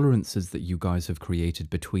tolerances that you guys have created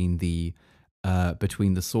between the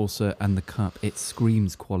saucer and the cup, it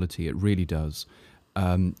screams quality. It really does.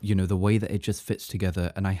 The way that it just fits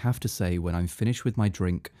together. And I have to say, when I'm finished with my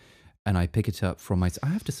drink and I pick it up I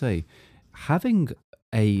have to say, having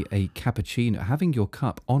a cappuccino, having your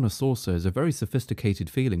cup on a saucer is a very sophisticated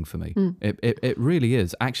feeling for me. It really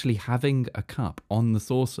is. Actually having a cup on the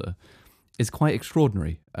saucer is quite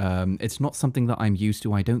extraordinary. It's not something that I'm used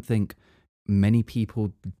to. I don't think many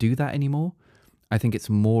people do that anymore. I think it's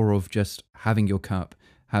more of just having your cup.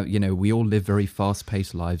 We all live very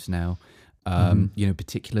fast-paced lives now.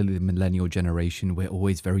 Particularly the millennial generation, we're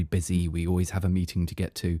always very busy. We always have a meeting to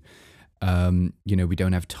get to. We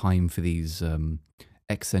don't have time for these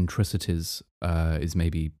eccentricities. Is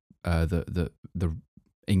maybe the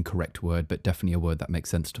incorrect word, but definitely a word that makes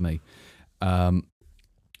sense to me.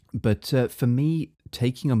 But for me,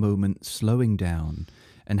 taking a moment, slowing down,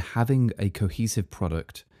 and having a cohesive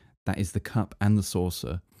product that is the cup and the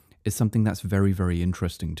saucer is something that's very, very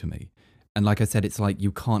interesting to me. And like I said, it's like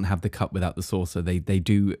you can't have the cup without the saucer. They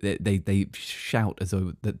shout as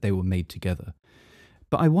though that they were made together.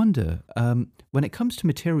 But I wonder, when it comes to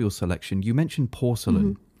material selection, you mentioned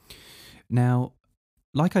porcelain. Now,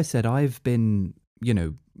 like I said, I've been,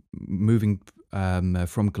 moving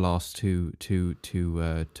from glass to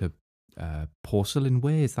porcelain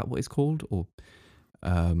ware. Is that what it's called? Or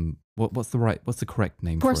what's the correct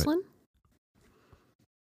name for it? Porcelain?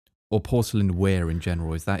 Or porcelain ware in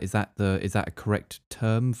general? Is that a correct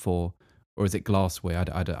term for, or is it glassware?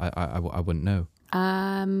 I wouldn't know.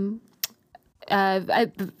 From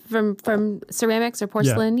ceramics or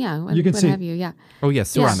porcelain, you can see. Have you? Yeah. Oh yeah,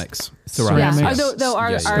 ceramics. Yes. Ceramics. Yes. Though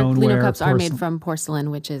our Stoneware, Lino cups are made from porcelain,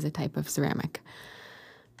 which is a type of ceramic.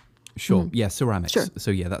 Sure. Yeah, ceramics. Sure.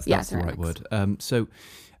 So yeah, that's the right word. So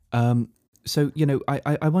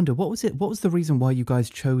I wonder, what was the reason why you guys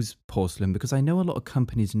chose porcelain? Because I know a lot of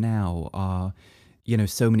companies now are,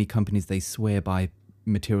 so many companies, they swear by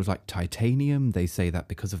materials like titanium. They say that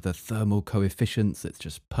because of the thermal coefficients, it's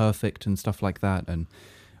just perfect and stuff like that. And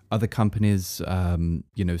other companies,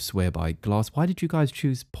 swear by glass. Why did you guys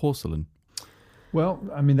choose porcelain? Well,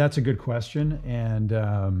 I mean, that's a good question.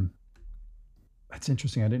 And that's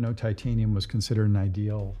interesting. I didn't know titanium was considered an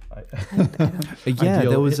ideal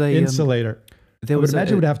There was a insulator. There I would was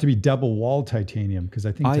imagine it would have to be double walled titanium, because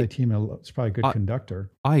I think titanium is probably a good conductor.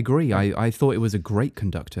 I agree. I thought it was a great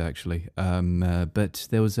conductor, actually. But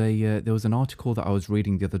there was an article that I was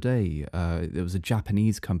reading the other day. There was a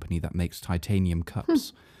Japanese company that makes titanium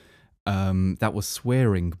cups. That was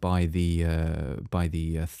swearing by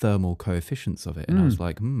the thermal coefficients of it, and I was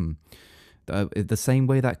like, the same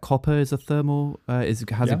way that copper is a thermal has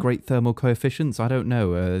a great thermal coefficients. I don't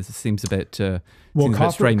know. It seems a bit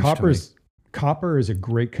strange to me. Copper is a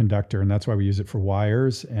great conductor, and that's why we use it for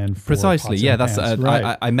wires and for precisely. pots Yeah, and that's pans.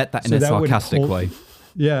 Right. I meant that in a sarcastic way.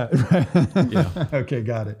 Yeah. Yeah. Okay,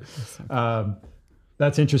 got it.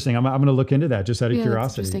 That's interesting. I'm going to look into that just out of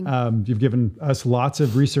curiosity. You've given us lots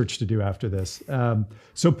of research to do after this.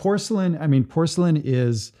 So porcelain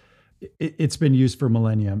is, it's been used for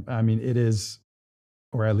millennium. I mean, it is,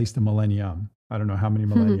 or at least a millennium. I don't know how many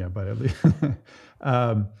millennia, but at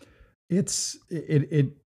least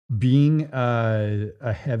it being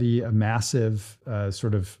a massive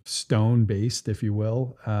sort of stone-based, if you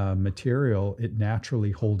will, material, it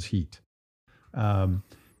naturally holds heat. And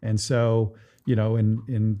so,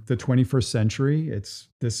 in the 21st century,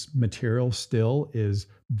 this material still is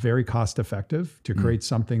very cost effective to create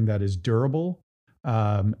something that is durable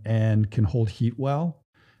and can hold heat well.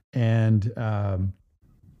 And,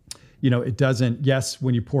 it doesn't, yes,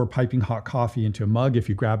 when you pour piping hot coffee into a mug, if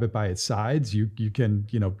you grab it by its sides, you can,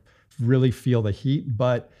 really feel the heat.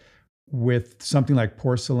 But with something like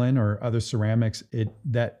porcelain or other ceramics, it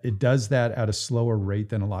does that at a slower rate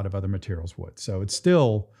than a lot of other materials would. So it's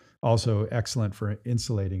still also excellent for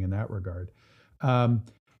insulating in that regard. And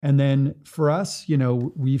then for us,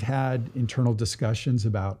 we've had internal discussions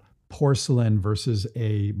about porcelain versus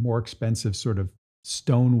a more expensive sort of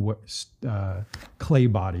stone clay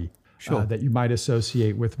body that you might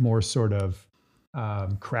associate with more sort of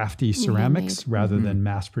crafty ceramics rather than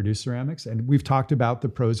mass-produced ceramics. And we've talked about the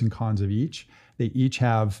pros and cons of each. They each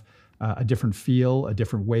have a different feel, a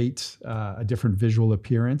different weight, a different visual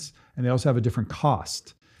appearance, and they also have a different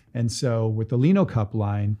cost. And so with the Lino Cup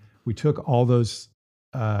line, we took all those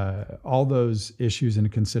issues into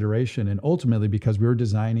consideration. And ultimately, because we were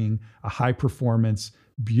designing a high-performance,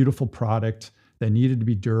 beautiful product that needed to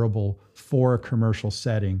be durable for a commercial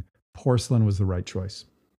setting, porcelain was the right choice.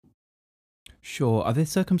 Sure. Are there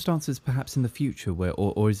circumstances perhaps in the future where,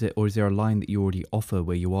 or is there a line that you already offer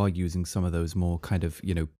where you are using some of those more kind of,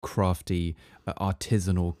 crafty,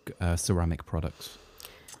 artisanal ceramic products?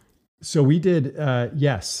 So we did,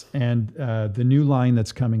 yes. And the new line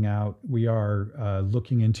that's coming out, we are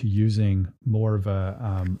looking into using more of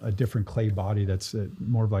a different clay body that's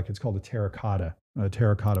more of like, it's called a terracotta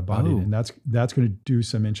body. Oh. And that's going to do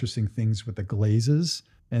some interesting things with the glazes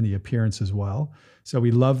and the appearance as well. So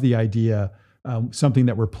we love the idea. Something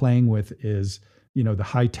that we're playing with is, the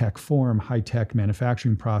high-tech form, high-tech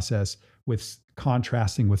manufacturing process with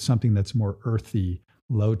contrasting with something that's more earthy,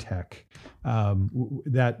 low-tech.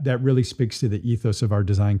 That really speaks to the ethos of our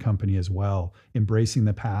design company as well, embracing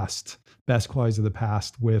the past, best qualities of the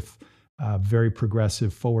past with very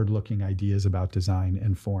progressive, forward-looking ideas about design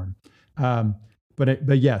and form.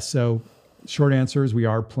 But yes, so short answer is we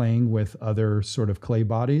are playing with other sort of clay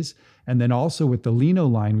bodies. And then also with the Lino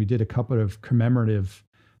line, we did a couple of commemorative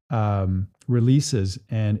releases.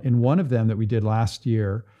 And in one of them that we did last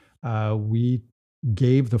year, we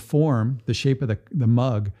gave the shape of the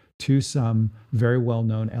mug to some very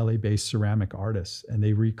well-known LA-based ceramic artists, and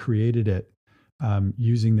they recreated it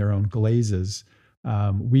using their own glazes.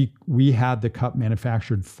 We had the cup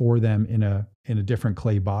manufactured for them in a different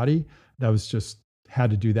clay body. That was just had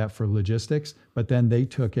to do that for logistics, but then they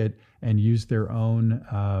took it and used their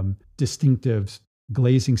own distinctive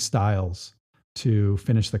glazing styles to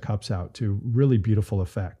finish the cups out to really beautiful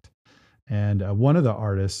effect. And one of the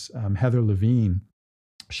artists, Heather Levine,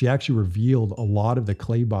 she actually revealed a lot of the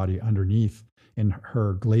clay body underneath in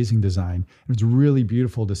her glazing design. It was really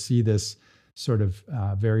beautiful to see this sort of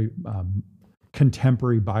very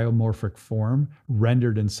contemporary biomorphic form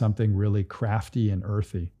rendered in something really crafty and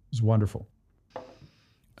earthy. It was wonderful.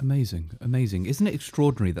 Amazing. Isn't it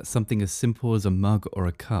extraordinary that something as simple as a mug or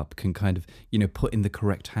a cup can kind of, put in the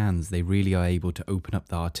correct hands, they really are able to open up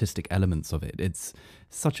the artistic elements of it. It's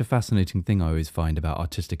such a fascinating thing I always find about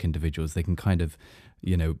artistic individuals. They can kind of,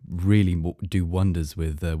 really do wonders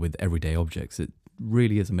with everyday objects. It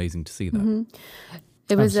really is amazing to see that. Mm-hmm.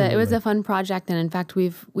 It was a fun project, and in fact,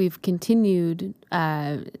 we've continued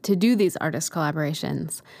to do these artist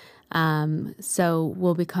collaborations. So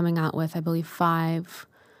we'll be coming out with, I believe, five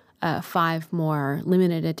more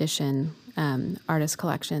limited edition artist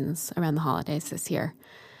collections around the holidays this year.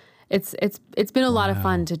 It's been a lot of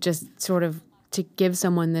fun to just sort of to give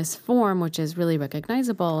someone this form, which is really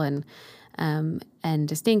recognizable and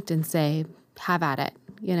distinct, and say, have at it.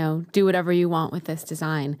 Do whatever you want with this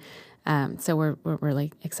design. So we're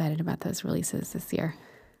really excited about those releases this year.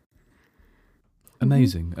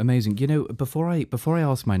 Amazing. Before I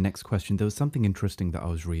ask my next question, there was something interesting that I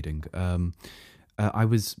was reading. I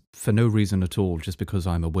was, for no reason at all, just because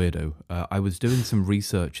I'm a weirdo, I was doing some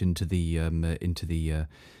research into the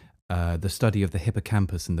study of the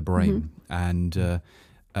hippocampus in the brain, and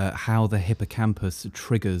how the hippocampus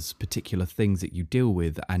triggers particular things that you deal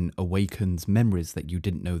with and awakens memories that you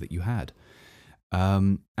didn't know that you had.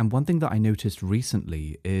 And one thing that I noticed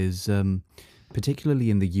recently is, particularly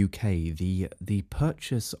in the UK, the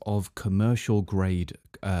purchase of commercial grade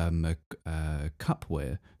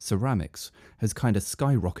cupware, ceramics, has kind of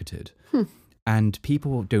skyrocketed. And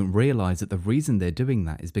people don't realize that the reason they're doing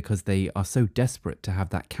that is because they are so desperate to have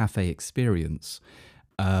that cafe experience,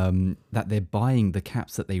 that they're buying the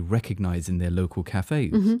caps that they recognize in their local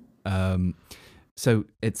cafes. So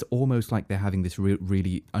it's almost like they're having this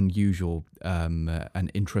really unusual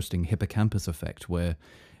and interesting hippocampus effect, where,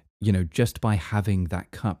 just by having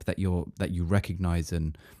that cup that you recognize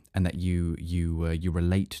and that you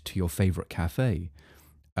relate to your favorite cafe,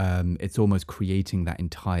 it's almost creating that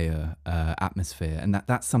entire atmosphere. And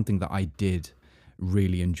that's something that I did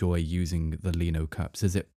really enjoy using the Lino cups,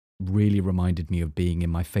 as it really reminded me of being in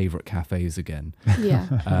my favorite cafes again.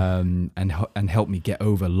 Yeah. And helped me get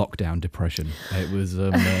over lockdown depression. It was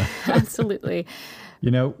Absolutely.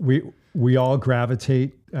 We all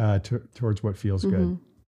gravitate towards what feels good,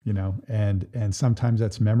 and sometimes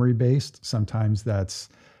that's memory based. Sometimes that's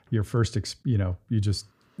your first,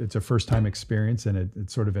 it's a first time experience, and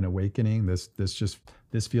it's sort of an awakening.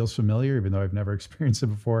 This feels familiar, even though I've never experienced it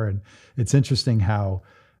before. And it's interesting how,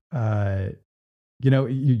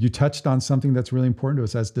 you touched on something that's really important to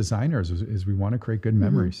us as designers, is we want to create good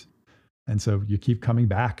memories. And so you keep coming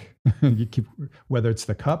back. Whether it's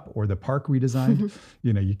the cup or the park we designed,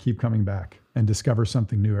 you keep coming back and discover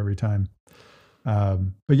something new every time.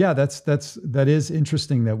 But yeah, that is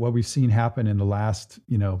interesting, that what we've seen happen in the last,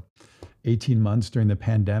 18 months during the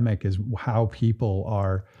pandemic is how people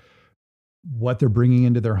are, what they're bringing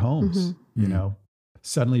into their homes,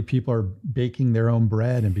 Suddenly people are baking their own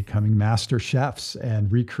bread and becoming master chefs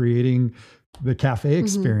and recreating the cafe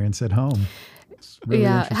experience at home. It's really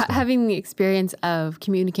interesting. Having the experience of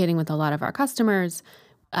communicating with a lot of our customers,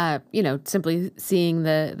 simply seeing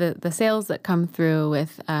the sales that come through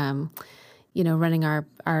with, running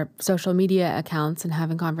our social media accounts and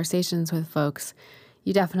having conversations with folks.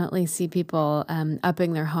 You definitely see people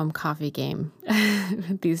upping their home coffee game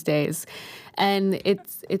these days. And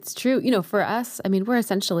it's true. For us, we're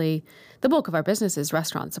essentially, the bulk of our business is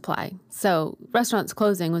restaurant supply. So restaurants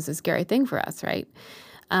closing was a scary thing for us, right?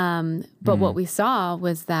 But what we saw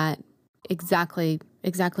was that exactly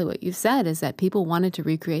what you said, is that people wanted to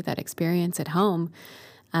recreate that experience at home.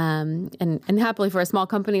 And happily for a small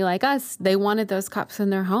company like us, they wanted those cups in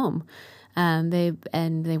their home. They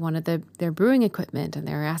wanted their brewing equipment, and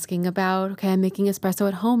they were asking about, okay, I'm making espresso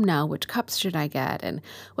at home now. Which cups should I get, and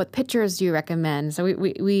what pitchers do you recommend? So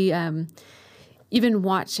we even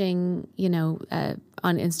watching,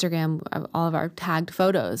 on Instagram, all of our tagged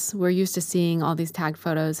photos. We're used to seeing all these tagged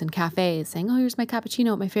photos in cafes saying, "Oh, here's my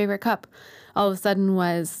cappuccino, my favorite cup." All of a sudden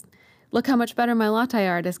was, look how much better my latte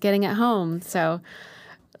art is getting at home. So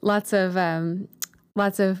lots of home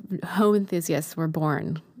enthusiasts were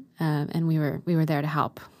born. And we were there to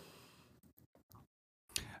help.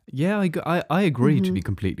 Yeah, I agree, to be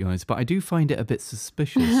completely honest, but I do find it a bit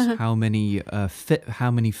suspicious how many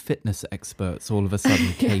fitness experts all of a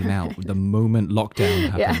sudden came out the moment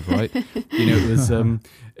lockdown happened, right?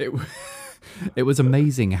 It was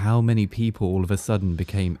amazing how many people all of a sudden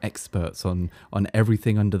became experts on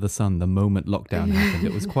everything under the sun the moment lockdown happened.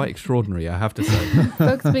 It was quite extraordinary, I have to say.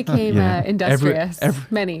 Folks became industrious,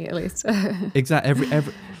 many at least. Exactly.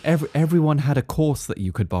 Everyone had a course that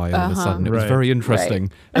you could buy all of a sudden. It was very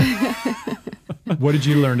interesting. Right. What did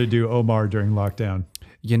you learn to do, Omar, during lockdown?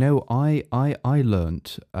 I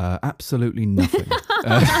learned absolutely nothing.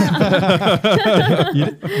 You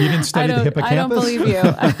didn't study the hippocampus? I don't believe you.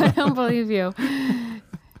 I don't believe you.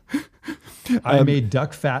 I made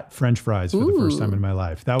duck fat French fries for the first time in my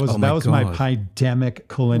life. That was my pandemic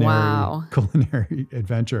culinary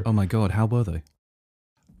adventure. Oh my God, how were they?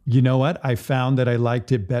 You know what? I found that I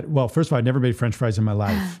liked it better. Well, first of all, I'd never made French fries in my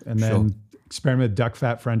life. And then experimented with duck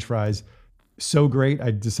fat French fries. So great.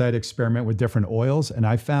 I decided to experiment with different oils. And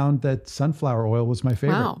I found that sunflower oil was my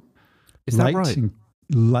favorite. Wow. Is that right?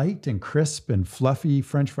 Light and crisp and fluffy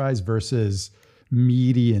French fries versus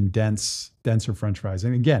meaty and denser French fries.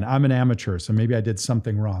 And again, I'm an amateur, so maybe I did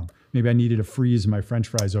something wrong. Maybe I needed to freeze my French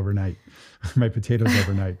fries overnight, my potatoes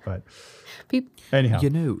overnight. But anyhow,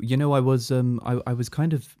 I was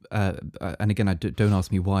kind of, and again, don't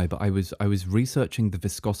ask me why, but I was researching the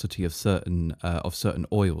viscosity of certain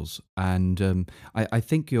oils, and I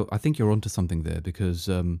think you're onto something there, because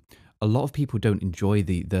a lot of people don't enjoy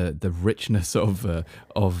the richness of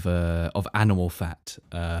animal fat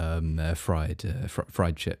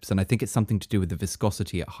fried chips, and I think it's something to do with the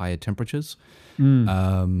viscosity at higher temperatures.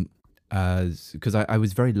 Because I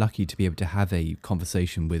was very lucky to be able to have a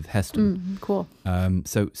conversation with Heston. Cool.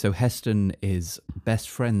 So Heston is best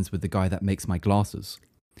friends with the guy that makes my glasses.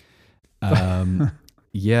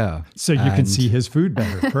 Yeah. So you can see his food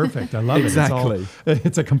better. Perfect. I love it. Exactly.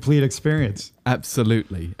 It's a complete experience.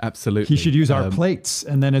 Absolutely. He should use our plates,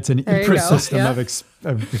 and then it's an ecosystem of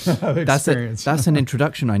experience. That's an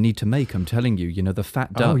introduction I need to make. I'm telling you. The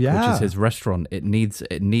Fat Duck, which is his restaurant. It needs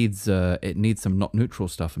some not neutral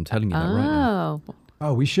stuff. I'm telling you that right now.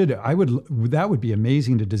 Oh, we should. That would be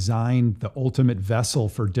amazing to design the ultimate vessel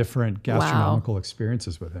for different gastronomical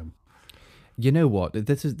experiences with him. You know what?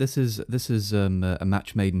 This is a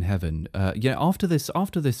match made in heaven. After this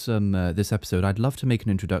episode, I'd love to make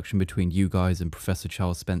an introduction between you guys and Professor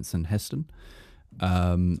Charles Spence and Heston.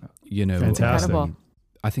 Fantastic.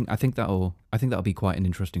 I think that'll be quite an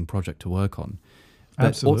interesting project to work on. But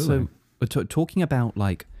Absolutely. also, talking about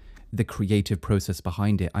like the creative process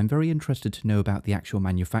behind it, I'm very interested to know about the actual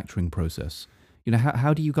manufacturing process.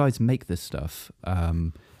 How do you guys make this stuff?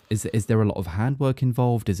 Is there a lot of handwork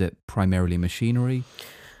involved? Is it primarily machinery?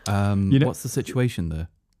 What's the situation there?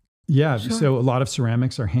 Yeah, so a lot of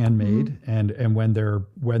ceramics are handmade, and when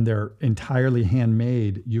they're entirely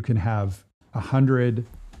handmade, you can have 100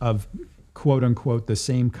 of quote unquote the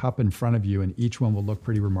same cup in front of you, and each one will look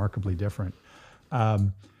pretty remarkably different.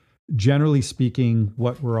 Generally speaking,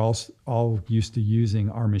 what we're all used to using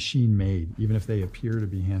are machine made, even if they appear to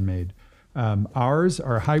be handmade. Ours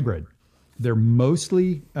are hybrid. They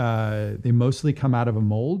mostly come out of a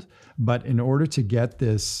mold, but in order to get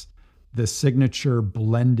the signature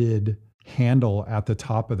blended handle at the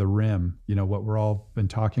top of the rim, what we're all been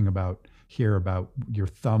talking about here about your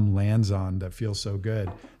thumb lands on that feels so good,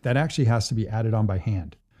 that actually has to be added on by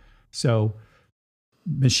hand. So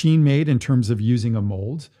machine made in terms of using a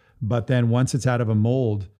mold, but then once it's out of a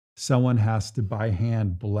mold, someone has to by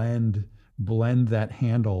hand blend that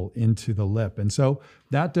handle into the lip. And so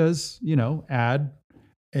that does,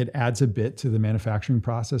 adds a bit to the manufacturing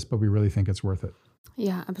process, but we really think it's worth it.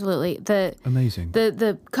 Yeah, absolutely. Amazing.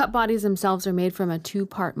 The cup bodies themselves are made from a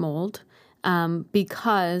 2-part mold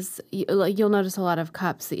because you'll notice a lot of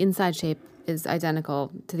cups, the inside shape is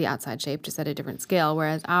identical to the outside shape, just at a different scale,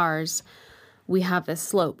 whereas ours, we have this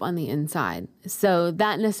slope on the inside. So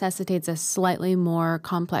that necessitates a slightly more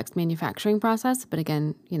complex manufacturing process. But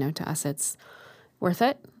again, to us, it's worth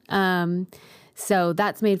it. So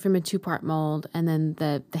that's made from a 2-part mold. And then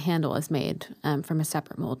the handle is made from a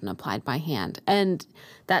separate mold and applied by hand. And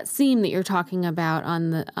that seam that you're talking about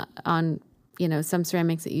on some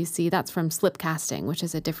ceramics that you see, that's from slip casting, which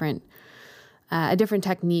is a different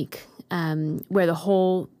technique where the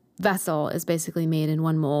whole vessel is basically made in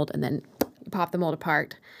one mold, and then you pop the mold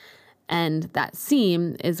apart, and that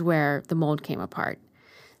seam is where the mold came apart.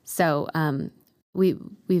 So we've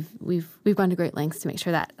gone to great lengths to make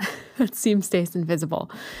sure that that seam stays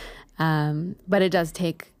invisible. But it does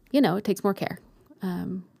take, it takes more care,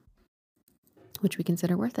 which we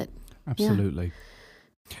consider worth it. Absolutely.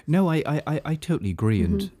 Yeah. No, I totally agree.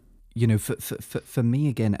 And for me,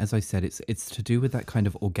 again, as I said, it's to do with that kind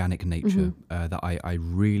of organic nature that I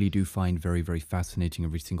really do find very, very fascinating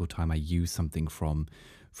every single time I use something from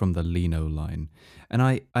the Lino line. And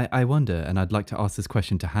I wonder, and I'd like to ask this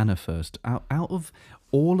question to Hannah first, out of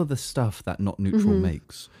all of the stuff that Not Neutral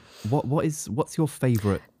makes, what's your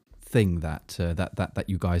favorite thing that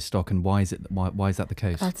you guys stock, and why is that the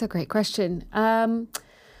case? That's a great question.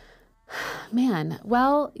 Man,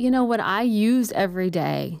 well, what I use every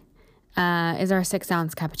day is our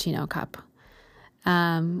 6-ounce cappuccino cup.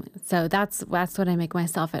 So that's what I make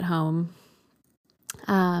myself at home.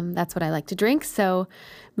 That's what I like to drink. So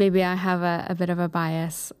maybe I have a bit of a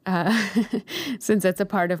bias since it's a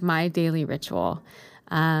part of my daily ritual.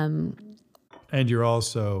 And you're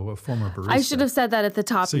also a former barista. I should have said that at the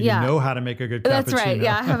top. So you yeah. know how to make a good cappuccino. That's right.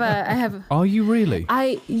 Yeah, I have. Are you really?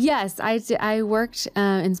 I worked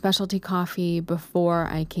in specialty coffee before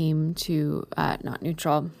I came to Not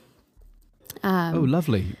Neutral. Oh,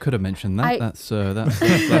 lovely. You could have mentioned that. That's Perhaps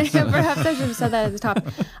I should have said that at the top.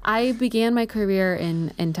 I began my career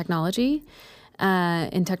in technology,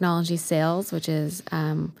 in technology sales, which is,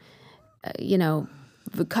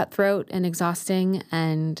 cutthroat and exhausting,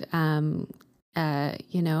 and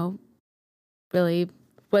really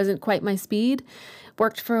wasn't quite my speed.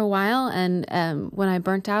 Worked for a while, and when I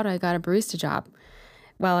burnt out, I got a barista job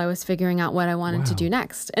while I was figuring out what I wanted to do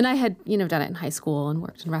next. And I had, done it in high school and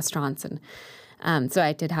worked in restaurants, and so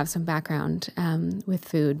I did have some background with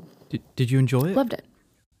food. Did you enjoy it? Loved it.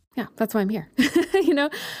 Yeah, that's why I'm here.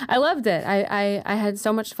 I loved it. I had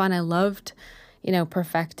so much fun. I loved,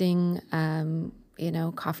 perfecting,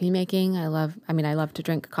 coffee making. I love to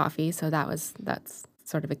drink coffee, so that's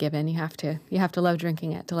sort of a given. You have to love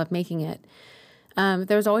drinking it to love making it.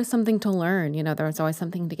 There's always something to learn. There was always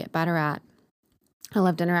something to get better at. I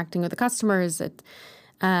loved interacting with the customers. It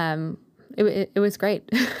was great.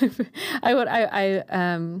 I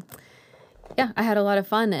had a lot of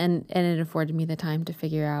fun, and it afforded me the time to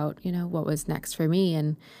figure out, what was next for me.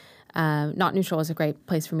 And Not Neutral was a great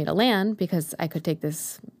place for me to land because I could take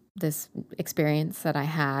this experience that I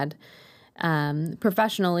had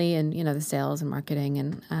professionally, and the sales and marketing,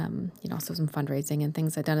 and also some fundraising and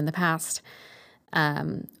things I'd done in the past,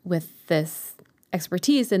 with this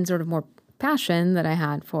expertise and sort of more passion that I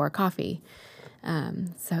had for coffee.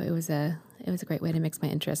 So it was a great way to mix my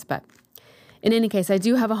interests. But in any case, I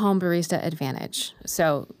do have a home barista advantage.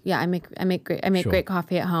 So yeah, I make great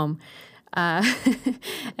coffee at home,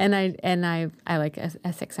 and I like a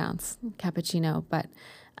 6-ounce cappuccino. But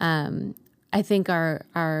I think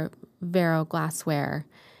our Vero glassware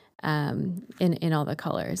in all the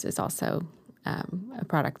colors is also a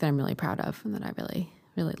product that I'm really proud of and that I really,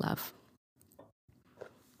 really love.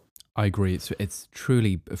 I agree. It's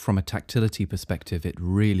truly, from a tactility perspective, it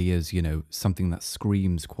really is, something that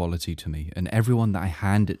screams quality to me. And everyone that I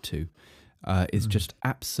hand it to is just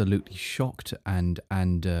absolutely shocked and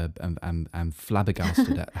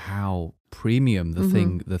flabbergasted at how premium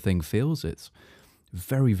the thing feels. It's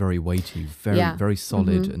very, very weighty, very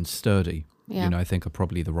solid and sturdy. Yeah. I think are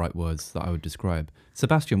probably the right words that I would describe.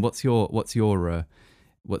 Sebastian, what's your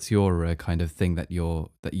kind of thing that you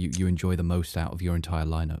enjoy the most out of your entire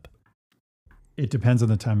lineup? It depends on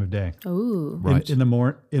the time of day. Ooh. Right. In the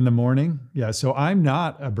morning. Yeah. So I'm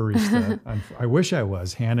not a barista. I wish I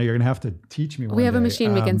was. Hannah, you're going to have to teach me one We have day. a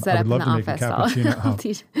machine we can set up in the office. I would love to make a cappuccino. I'll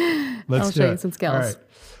teach. Let's show you some skills.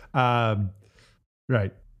 All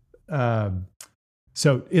right.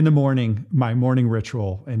 So in the morning, my morning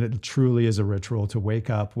ritual, and it truly is a ritual, to wake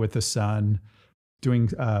up with the sun, doing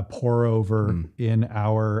pour over in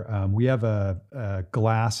our, we have a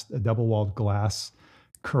double-walled glass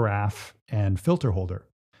carafe and filter holder.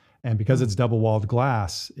 And because it's double-walled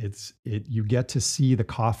glass, you get to see the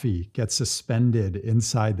coffee get suspended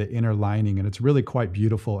inside the inner lining, and it's really quite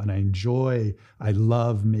beautiful. And I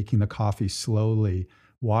love making the coffee slowly,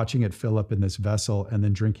 watching it fill up in this vessel, and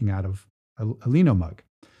then drinking out of a lino mug.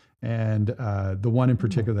 And the one in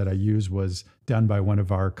particular that I use was done by one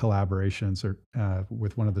of our collaborations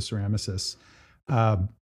with one of the ceramicists.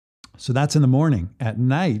 So that's in the morning. At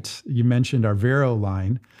night, you mentioned our Vero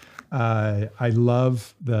line. I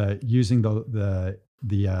love using the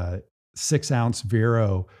 6-ounce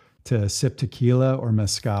Vero to sip tequila or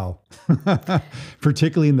mezcal,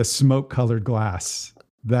 particularly in the smoke-colored glass.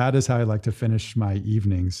 That is how I like to finish my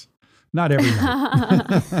evenings. Not every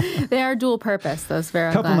night. They are dual purpose, those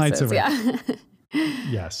Vero Couple glasses. nights a week. Yeah.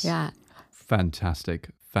 Yes. Yeah. Fantastic.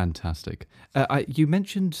 You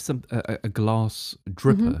mentioned a glass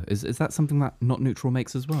dripper. Is that something that Not Neutral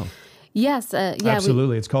makes as well? Yes.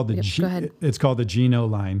 Absolutely. It's called go ahead. It's called the Gino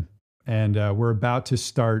line, and we're about to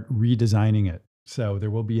start redesigning it. So there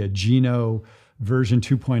will be a Gino version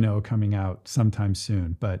 2.0 coming out sometime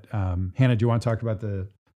soon. But Hannah, do you want to talk about the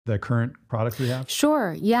current product we have?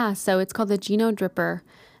 Sure. Yeah. So it's called the Gino Dripper,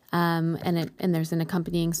 and there's an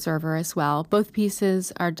accompanying server as well. Both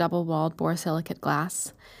pieces are double-walled borosilicate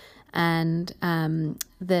glass, and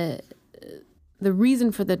the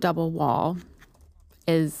reason for the double wall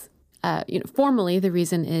is, formally the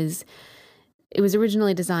reason is it was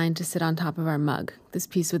originally designed to sit on top of our mug. This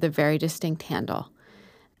piece with a very distinct handle.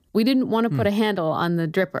 We didn't want to put a handle on the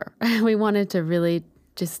dripper. We wanted to really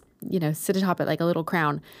just sit atop it like a little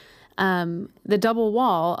crown. The double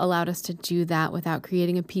wall allowed us to do that without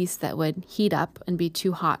creating a piece that would heat up and be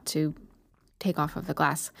too hot to take off of the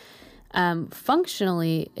glass.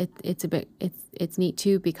 Functionally, it's neat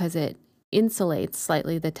too because it insulates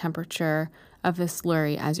slightly the temperature of the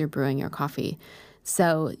slurry as you're brewing your coffee.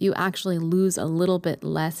 So you actually lose a little bit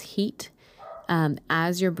less heat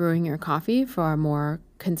as you're brewing your coffee for a more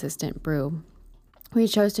consistent brew. We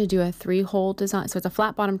chose to do a 3-hole design. So it's a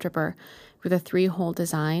flat bottom dripper with a 3-hole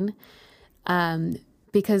design.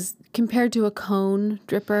 Because compared to a cone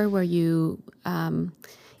dripper where you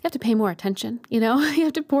have to pay more attention, you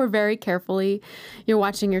have to pour very carefully. You're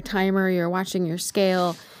watching your timer, you're watching your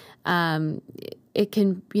scale. It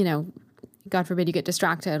can, God forbid you get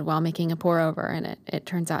distracted while making a pour over and it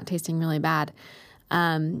turns out tasting really bad.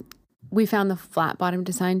 We found the flat bottom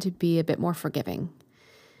design to be a bit more forgiving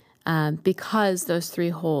because those 3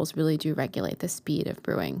 holes really do regulate the speed of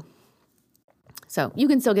brewing. So you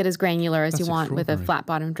can still get as granular as you want with a flat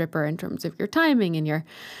bottom dripper in terms of your timing and your,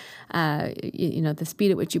 the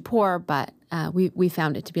speed at which you pour, but we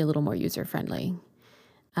found it to be a little more user-friendly.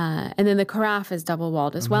 And then the carafe is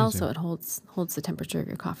double-walled as well, so it holds the temperature of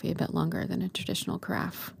your coffee a bit longer than a traditional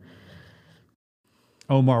carafe.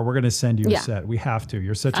 Omar, we're going to send you a set. We have to.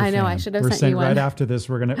 You're such a fan. I know. I should have sent you one. Right after this,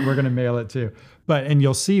 we're gonna mail it too. And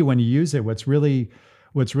you'll see when you use it, what's really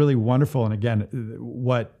wonderful. And again,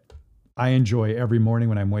 what I enjoy every morning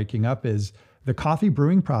when I'm waking up is the coffee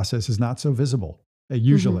brewing process is not so visible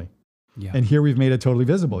usually. Mm-hmm. Yeah. And here we've made it totally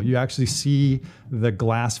visible. You actually see the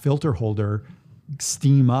glass filter holder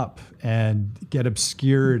steam up and get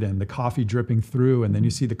obscured and the coffee dripping through, and then you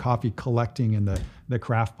see the coffee collecting in the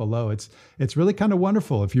carafe below. It's really kind of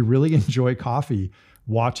wonderful if you really enjoy coffee,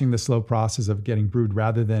 watching the slow process of getting brewed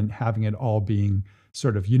rather than having it all being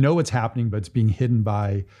sort of, what's happening, but it's being hidden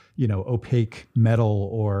by, opaque metal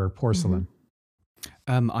or porcelain.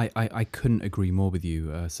 Mm-hmm. I couldn't agree more with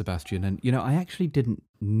you, Sebastian. And, I actually didn't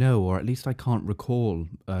know, or at least I can't recall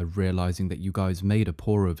realizing that you guys made a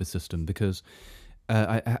pour over system because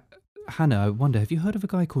Hannah, I wonder, have you heard of a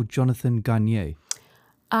guy called Jonathan Garnier?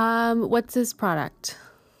 What's his product?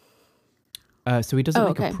 So he doesn't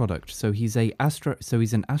make a product. So he's an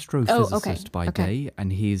astrophysicist by day,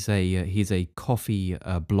 and he's a coffee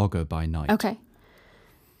blogger by night. Okay.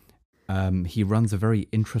 He runs a very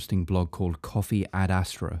interesting blog called Coffee Ad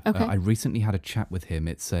Astra. Okay. I recently had a chat with him.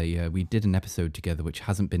 It's we did an episode together which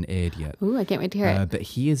hasn't been aired yet. Ooh, I can't wait to hear it. But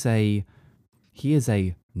he is a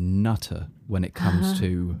nutter when it comes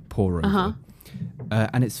to pour over.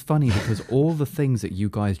 And it's funny because all the things that you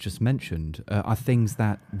guys just mentioned are things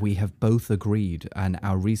that we have both agreed, and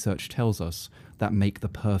our research tells us that make the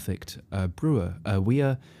perfect brewer.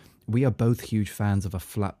 We are both huge fans of a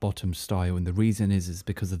flat bottom style, and the reason is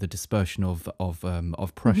because of the dispersion of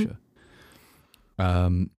pressure.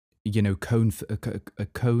 Mm-hmm.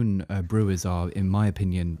 Cone brewers are, in my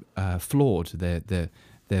opinion, flawed.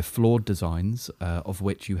 They're flawed designs of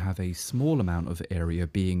which you have a small amount of area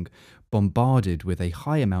being bombarded with a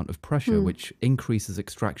high amount of pressure, which increases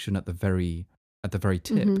extraction at the very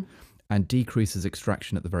tip and decreases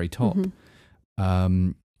extraction at the very top.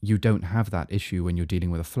 You don't have that issue when you're dealing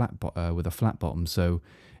with a flat bottom. So,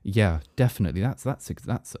 yeah, definitely,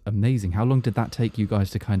 that's amazing. How long did that take you guys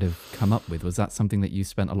to kind of come up with? Was that something that you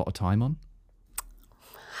spent a lot of time on?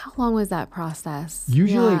 How long was that process?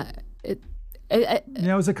 Usually, it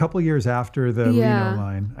was a couple of years after the Reno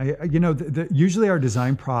line. Usually our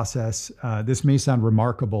design process, this may sound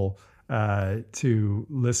remarkable to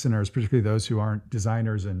listeners, particularly those who aren't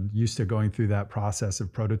designers and used to going through that process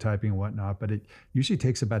of prototyping and whatnot, but it usually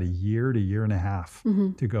takes about a year to year and a half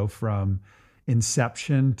to go from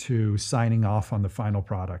inception to signing off on the final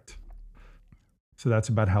product. So that's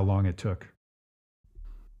about how long it took.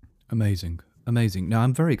 Amazing. No,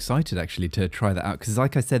 I'm very excited actually to try that out because,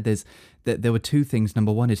 like I said, there were two things.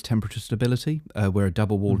 Number one is temperature stability, where a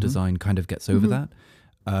double wall design kind of gets over that.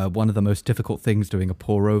 One of the most difficult things doing a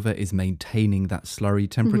pour over is maintaining that slurry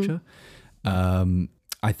temperature.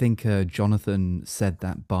 I think Jonathan said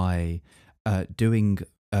that by doing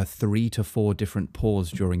 3 to 4 different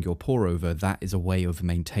pours during your pour over, that is a way of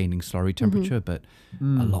maintaining slurry temperature. But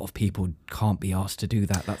a lot of people can't be asked to do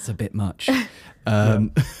that. That's a bit much. You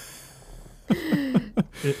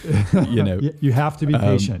have to be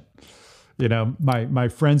patient. My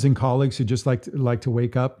friends and colleagues who just like to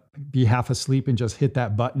wake up, be half asleep, and just hit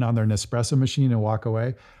that button on their Nespresso machine and walk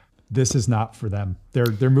away. This is not for them.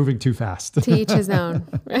 They're moving too fast. To each his own.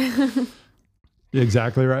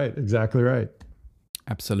 Exactly right.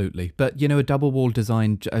 Absolutely. But, a double wall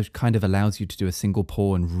design kind of allows you to do a single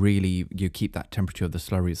pour and really you keep that temperature of the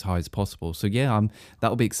slurry as high as possible. So, yeah,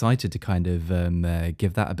 that'll be excited to kind of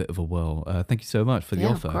give that a bit of a whirl. Thank you so much for the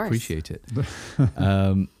offer. I appreciate it.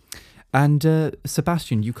 And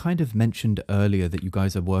Sebastian, you kind of mentioned earlier that you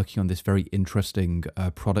guys are working on this very interesting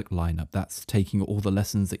product lineup that's taking all the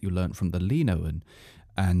lessons that you learned from the Lino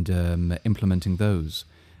and implementing those.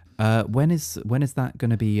 When is that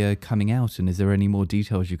going to be coming out, and is there any more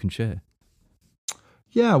details you can share?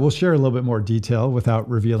 Yeah, we'll share a little bit more detail without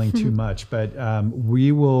revealing too much, but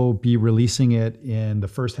we will be releasing it in the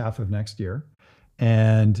first half of next year.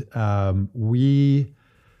 And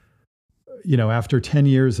after 10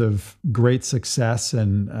 years of great success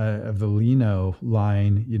and of the Lino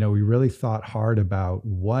line, we really thought hard about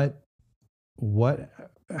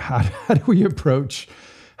how do we approach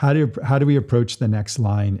the next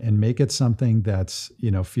line and make it something that's,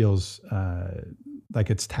 feels like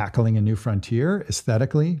it's tackling a new frontier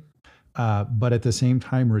aesthetically, but at the same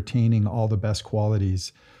time retaining all the best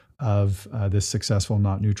qualities of this successful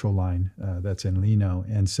not neutral line that's in Lino.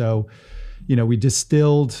 And so, we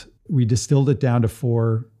distilled it down to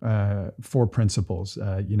four principles.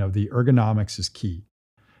 The ergonomics is key,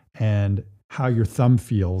 and how your thumb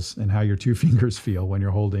feels and how your two fingers feel when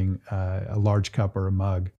you're holding a large cup or a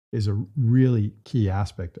mug is a really key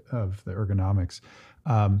aspect of the ergonomics.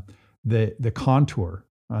 The contour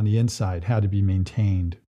on the inside had to be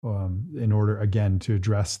maintained in order, again, to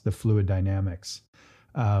address the fluid dynamics.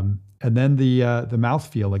 And then the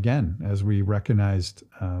mouthfeel, again, as we recognized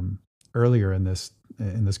earlier in this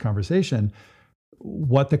conversation,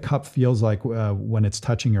 what the cup feels like when it's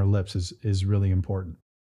touching your lips is really important.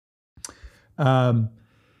 And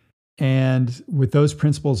with those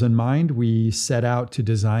principles in mind, we set out to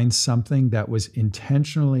design something that was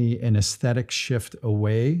intentionally an aesthetic shift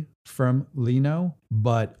away from Lino,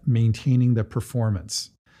 but maintaining the performance.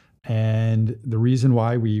 And the reason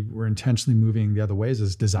why we were intentionally moving the other ways is,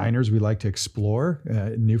 as designers, we like to explore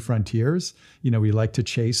new frontiers. We like to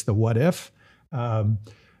chase the what if.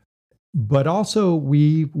 But also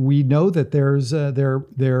we know that there's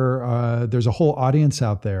a whole audience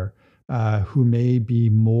out there who may be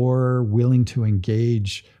more willing to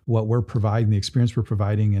engage what we're providing, the experience we're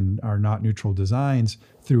providing in our not neutral designs,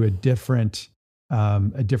 through a different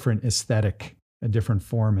aesthetic, a different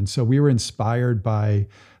form. And so we were inspired by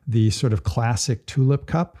the sort of classic tulip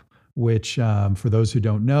cup, which for those who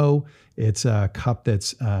don't know, it's a cup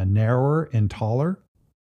that's narrower and taller.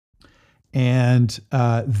 And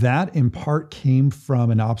that in part came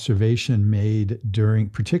from an observation made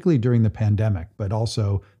particularly during the pandemic, but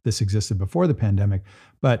also this existed before the pandemic.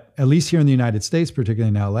 But at least here in the United States, particularly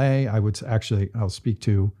in LA, I'll speak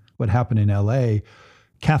to what happened in LA.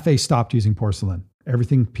 Cafes stopped using porcelain.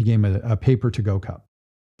 Everything became a paper to-go cup.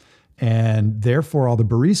 And therefore, all the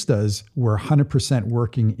baristas were 100%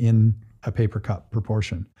 working in a paper cup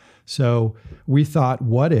proportion. So we thought,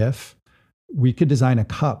 what if we could design a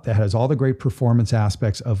cup that has all the great performance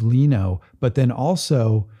aspects of Lino, but then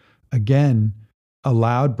also, again,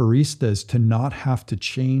 allowed baristas to not have to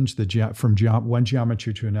change from one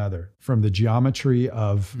geometry to another, from the geometry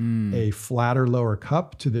of a flatter lower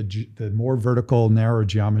cup to the more vertical, narrow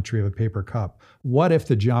geometry of a paper cup. What if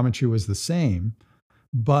the geometry was the same,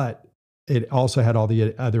 but it also had all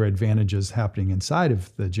the other advantages happening inside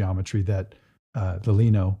of the geometry that the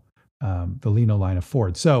Lino line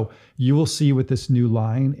affords? So you will see with this new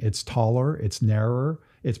line, it's taller, it's narrower,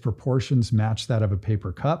 its proportions match that of a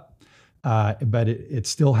paper cup, but it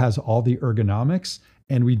still has all the ergonomics.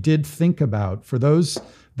 And we did think about, for those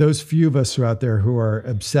few of us who are out there who are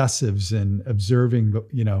obsessives and observing,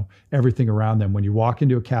 everything around them, when you walk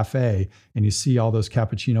into a cafe and you see all those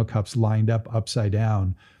cappuccino cups lined up upside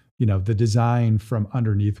down, the design from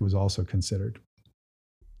underneath was also considered.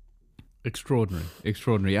 Extraordinary.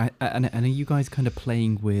 And are you guys kind of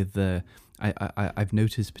playing with? I've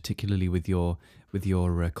noticed particularly with your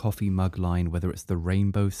coffee mug line, whether it's the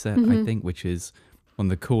rainbow set, I think, which is one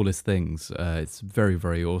of the coolest things. It's very,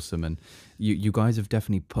 very awesome, and you guys have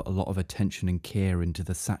definitely put a lot of attention and care into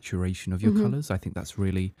the saturation of your colors. I think that's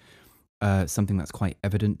really something that's quite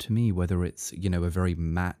evident to me. Whether it's a very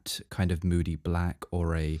matte kind of moody black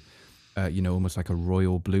or a almost like a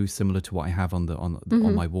royal blue, similar to what I have on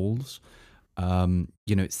my walls.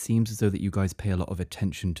 It seems as though that you guys pay a lot of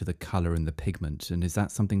attention to the color and the pigment. And is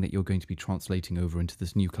that something that you're going to be translating over into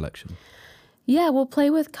this new collection? Yeah, we'll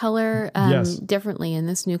play with color Yes. differently in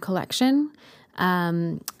this new collection.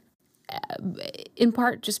 In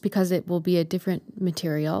part just because it will be a different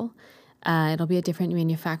material. It'll be a different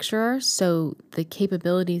manufacturer. So the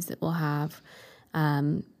capabilities that we'll have,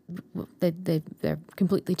 they're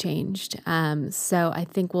completely changed. So I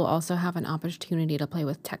think we'll also have an opportunity to play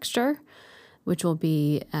with texture, which will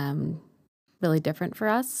be really different for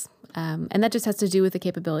us. And that just has to do with the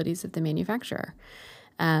capabilities of the manufacturer.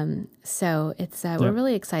 So it's we're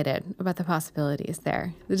really excited about the possibilities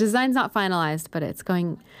there. The design's not finalized, but it's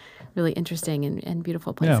going really interesting and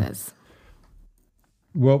beautiful places.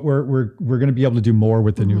 Well, we're going to be able to do more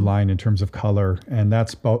with the new line in terms of color, and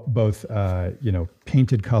that's both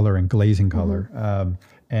painted color and glazing color.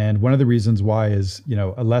 And one of the reasons why is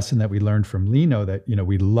a lesson that we learned from Lino that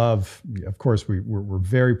we love. Of course, we're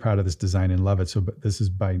very proud of this design and love it. So, but this is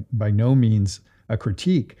by no means a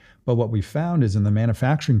critique. But what we found is in the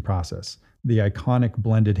manufacturing process, the iconic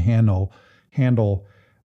blended handle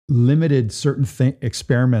limited certain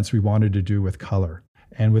experiments we wanted to do with color,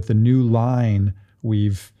 and with the new line,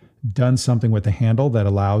 we've done something with the handle that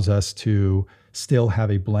allows us to still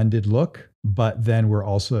have a blended look, but then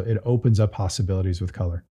it opens up possibilities with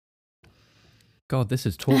color. God, this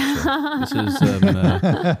is torture. This is.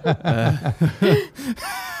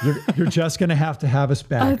 You're just going to have us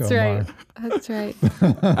back, That's Omar. right. That's right.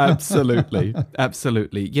 Absolutely.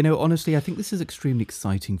 Absolutely. Honestly, I think this is extremely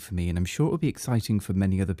exciting for me, and I'm sure it will be exciting for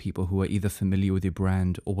many other people who are either familiar with your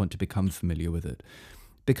brand or want to become familiar with it.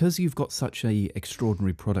 Because you've got such a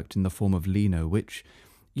extraordinary product in the form of Lino, which,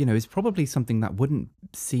 is probably something that wouldn't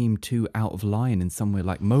seem too out of line in somewhere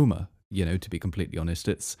like MoMA, to be completely honest.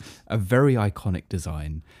 It's a very iconic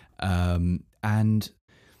design. And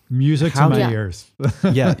music to my ears.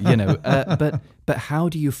 But how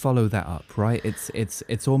do you follow that up, right?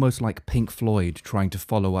 It's almost like Pink Floyd trying to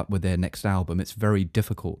follow up with their next album. It's very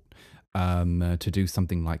difficult to do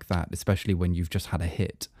something like that, especially when you've just had a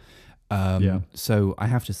hit. So I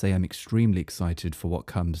have to say I'm extremely excited for what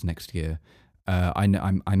comes next year.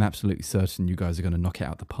 I'm absolutely certain you guys are going to knock it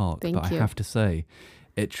out the park. Thank you. I have to say,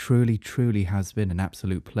 it truly, truly has been an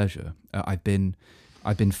absolute pleasure. I've been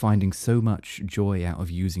finding so much joy out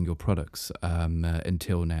of using your products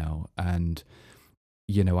until now, and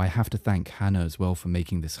I have to thank Hannah as well for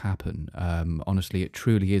making this happen. Honestly, it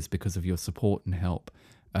truly is because of your support and help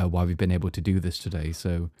why we've been able to do this today.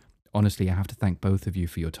 So. Honestly, I have to thank both of you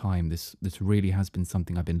for your time. This really has been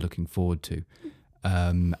something I've been looking forward to,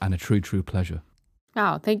 and a true pleasure.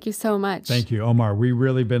 Oh, thank you so much. Thank you, Omar. We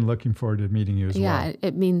really been looking forward to meeting you as well. Yeah,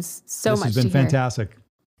 it means so much. This has been fantastic.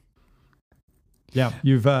 Yeah,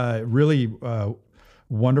 you've really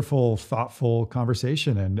wonderful, thoughtful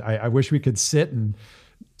conversation, and I wish we could sit and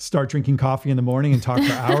start drinking coffee in the morning and talk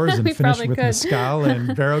for hours and finish with mezcal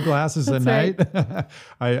and barrel glasses at night. Right.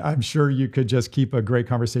 I'm sure you could just keep a great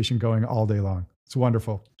conversation going all day long. It's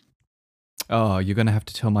wonderful. Oh, you're going to have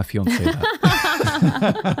to tell my fiance that.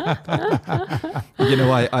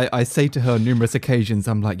 I say to her on numerous occasions,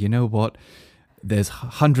 I'm like, you know what? There's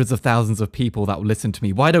hundreds of thousands of people that will listen to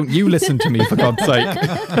me. Why don't you listen to me, for God's sake?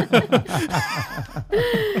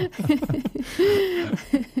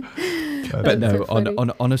 But no,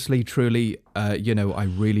 honestly, truly, I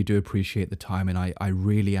really do appreciate the time, and I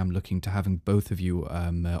really am looking to having both of you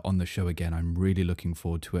on the show again. I'm really looking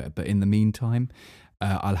forward to it. But in the meantime,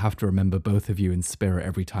 I'll have to remember both of you in spirit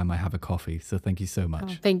every time I have a coffee. So thank you so much.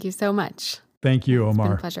 Oh, thank you so much. Thank you, Omar. It's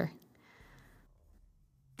been a pleasure.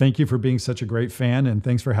 Thank you for being such a great fan, and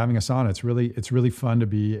thanks for having us on. It's really fun to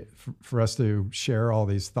be for us to share all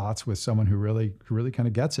these thoughts with someone who really kind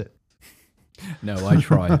of gets it. No, I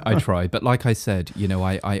try. But like I said,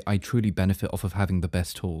 I truly benefit off of having the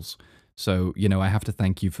best tools. So, I have to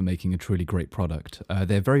thank you for making a truly great product.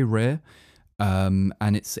 They're very rare, and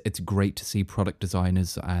it's great to see product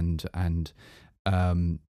designers and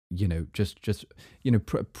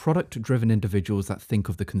product-driven individuals that think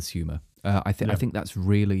of the consumer. I think that's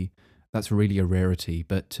really a rarity,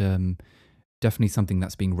 but definitely something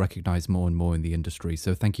that's being recognized more and more in the industry.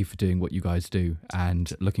 So thank you for doing what you guys do,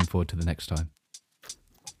 and looking forward to the next time.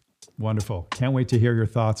 Wonderful. Can't wait to hear your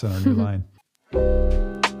thoughts on our new line.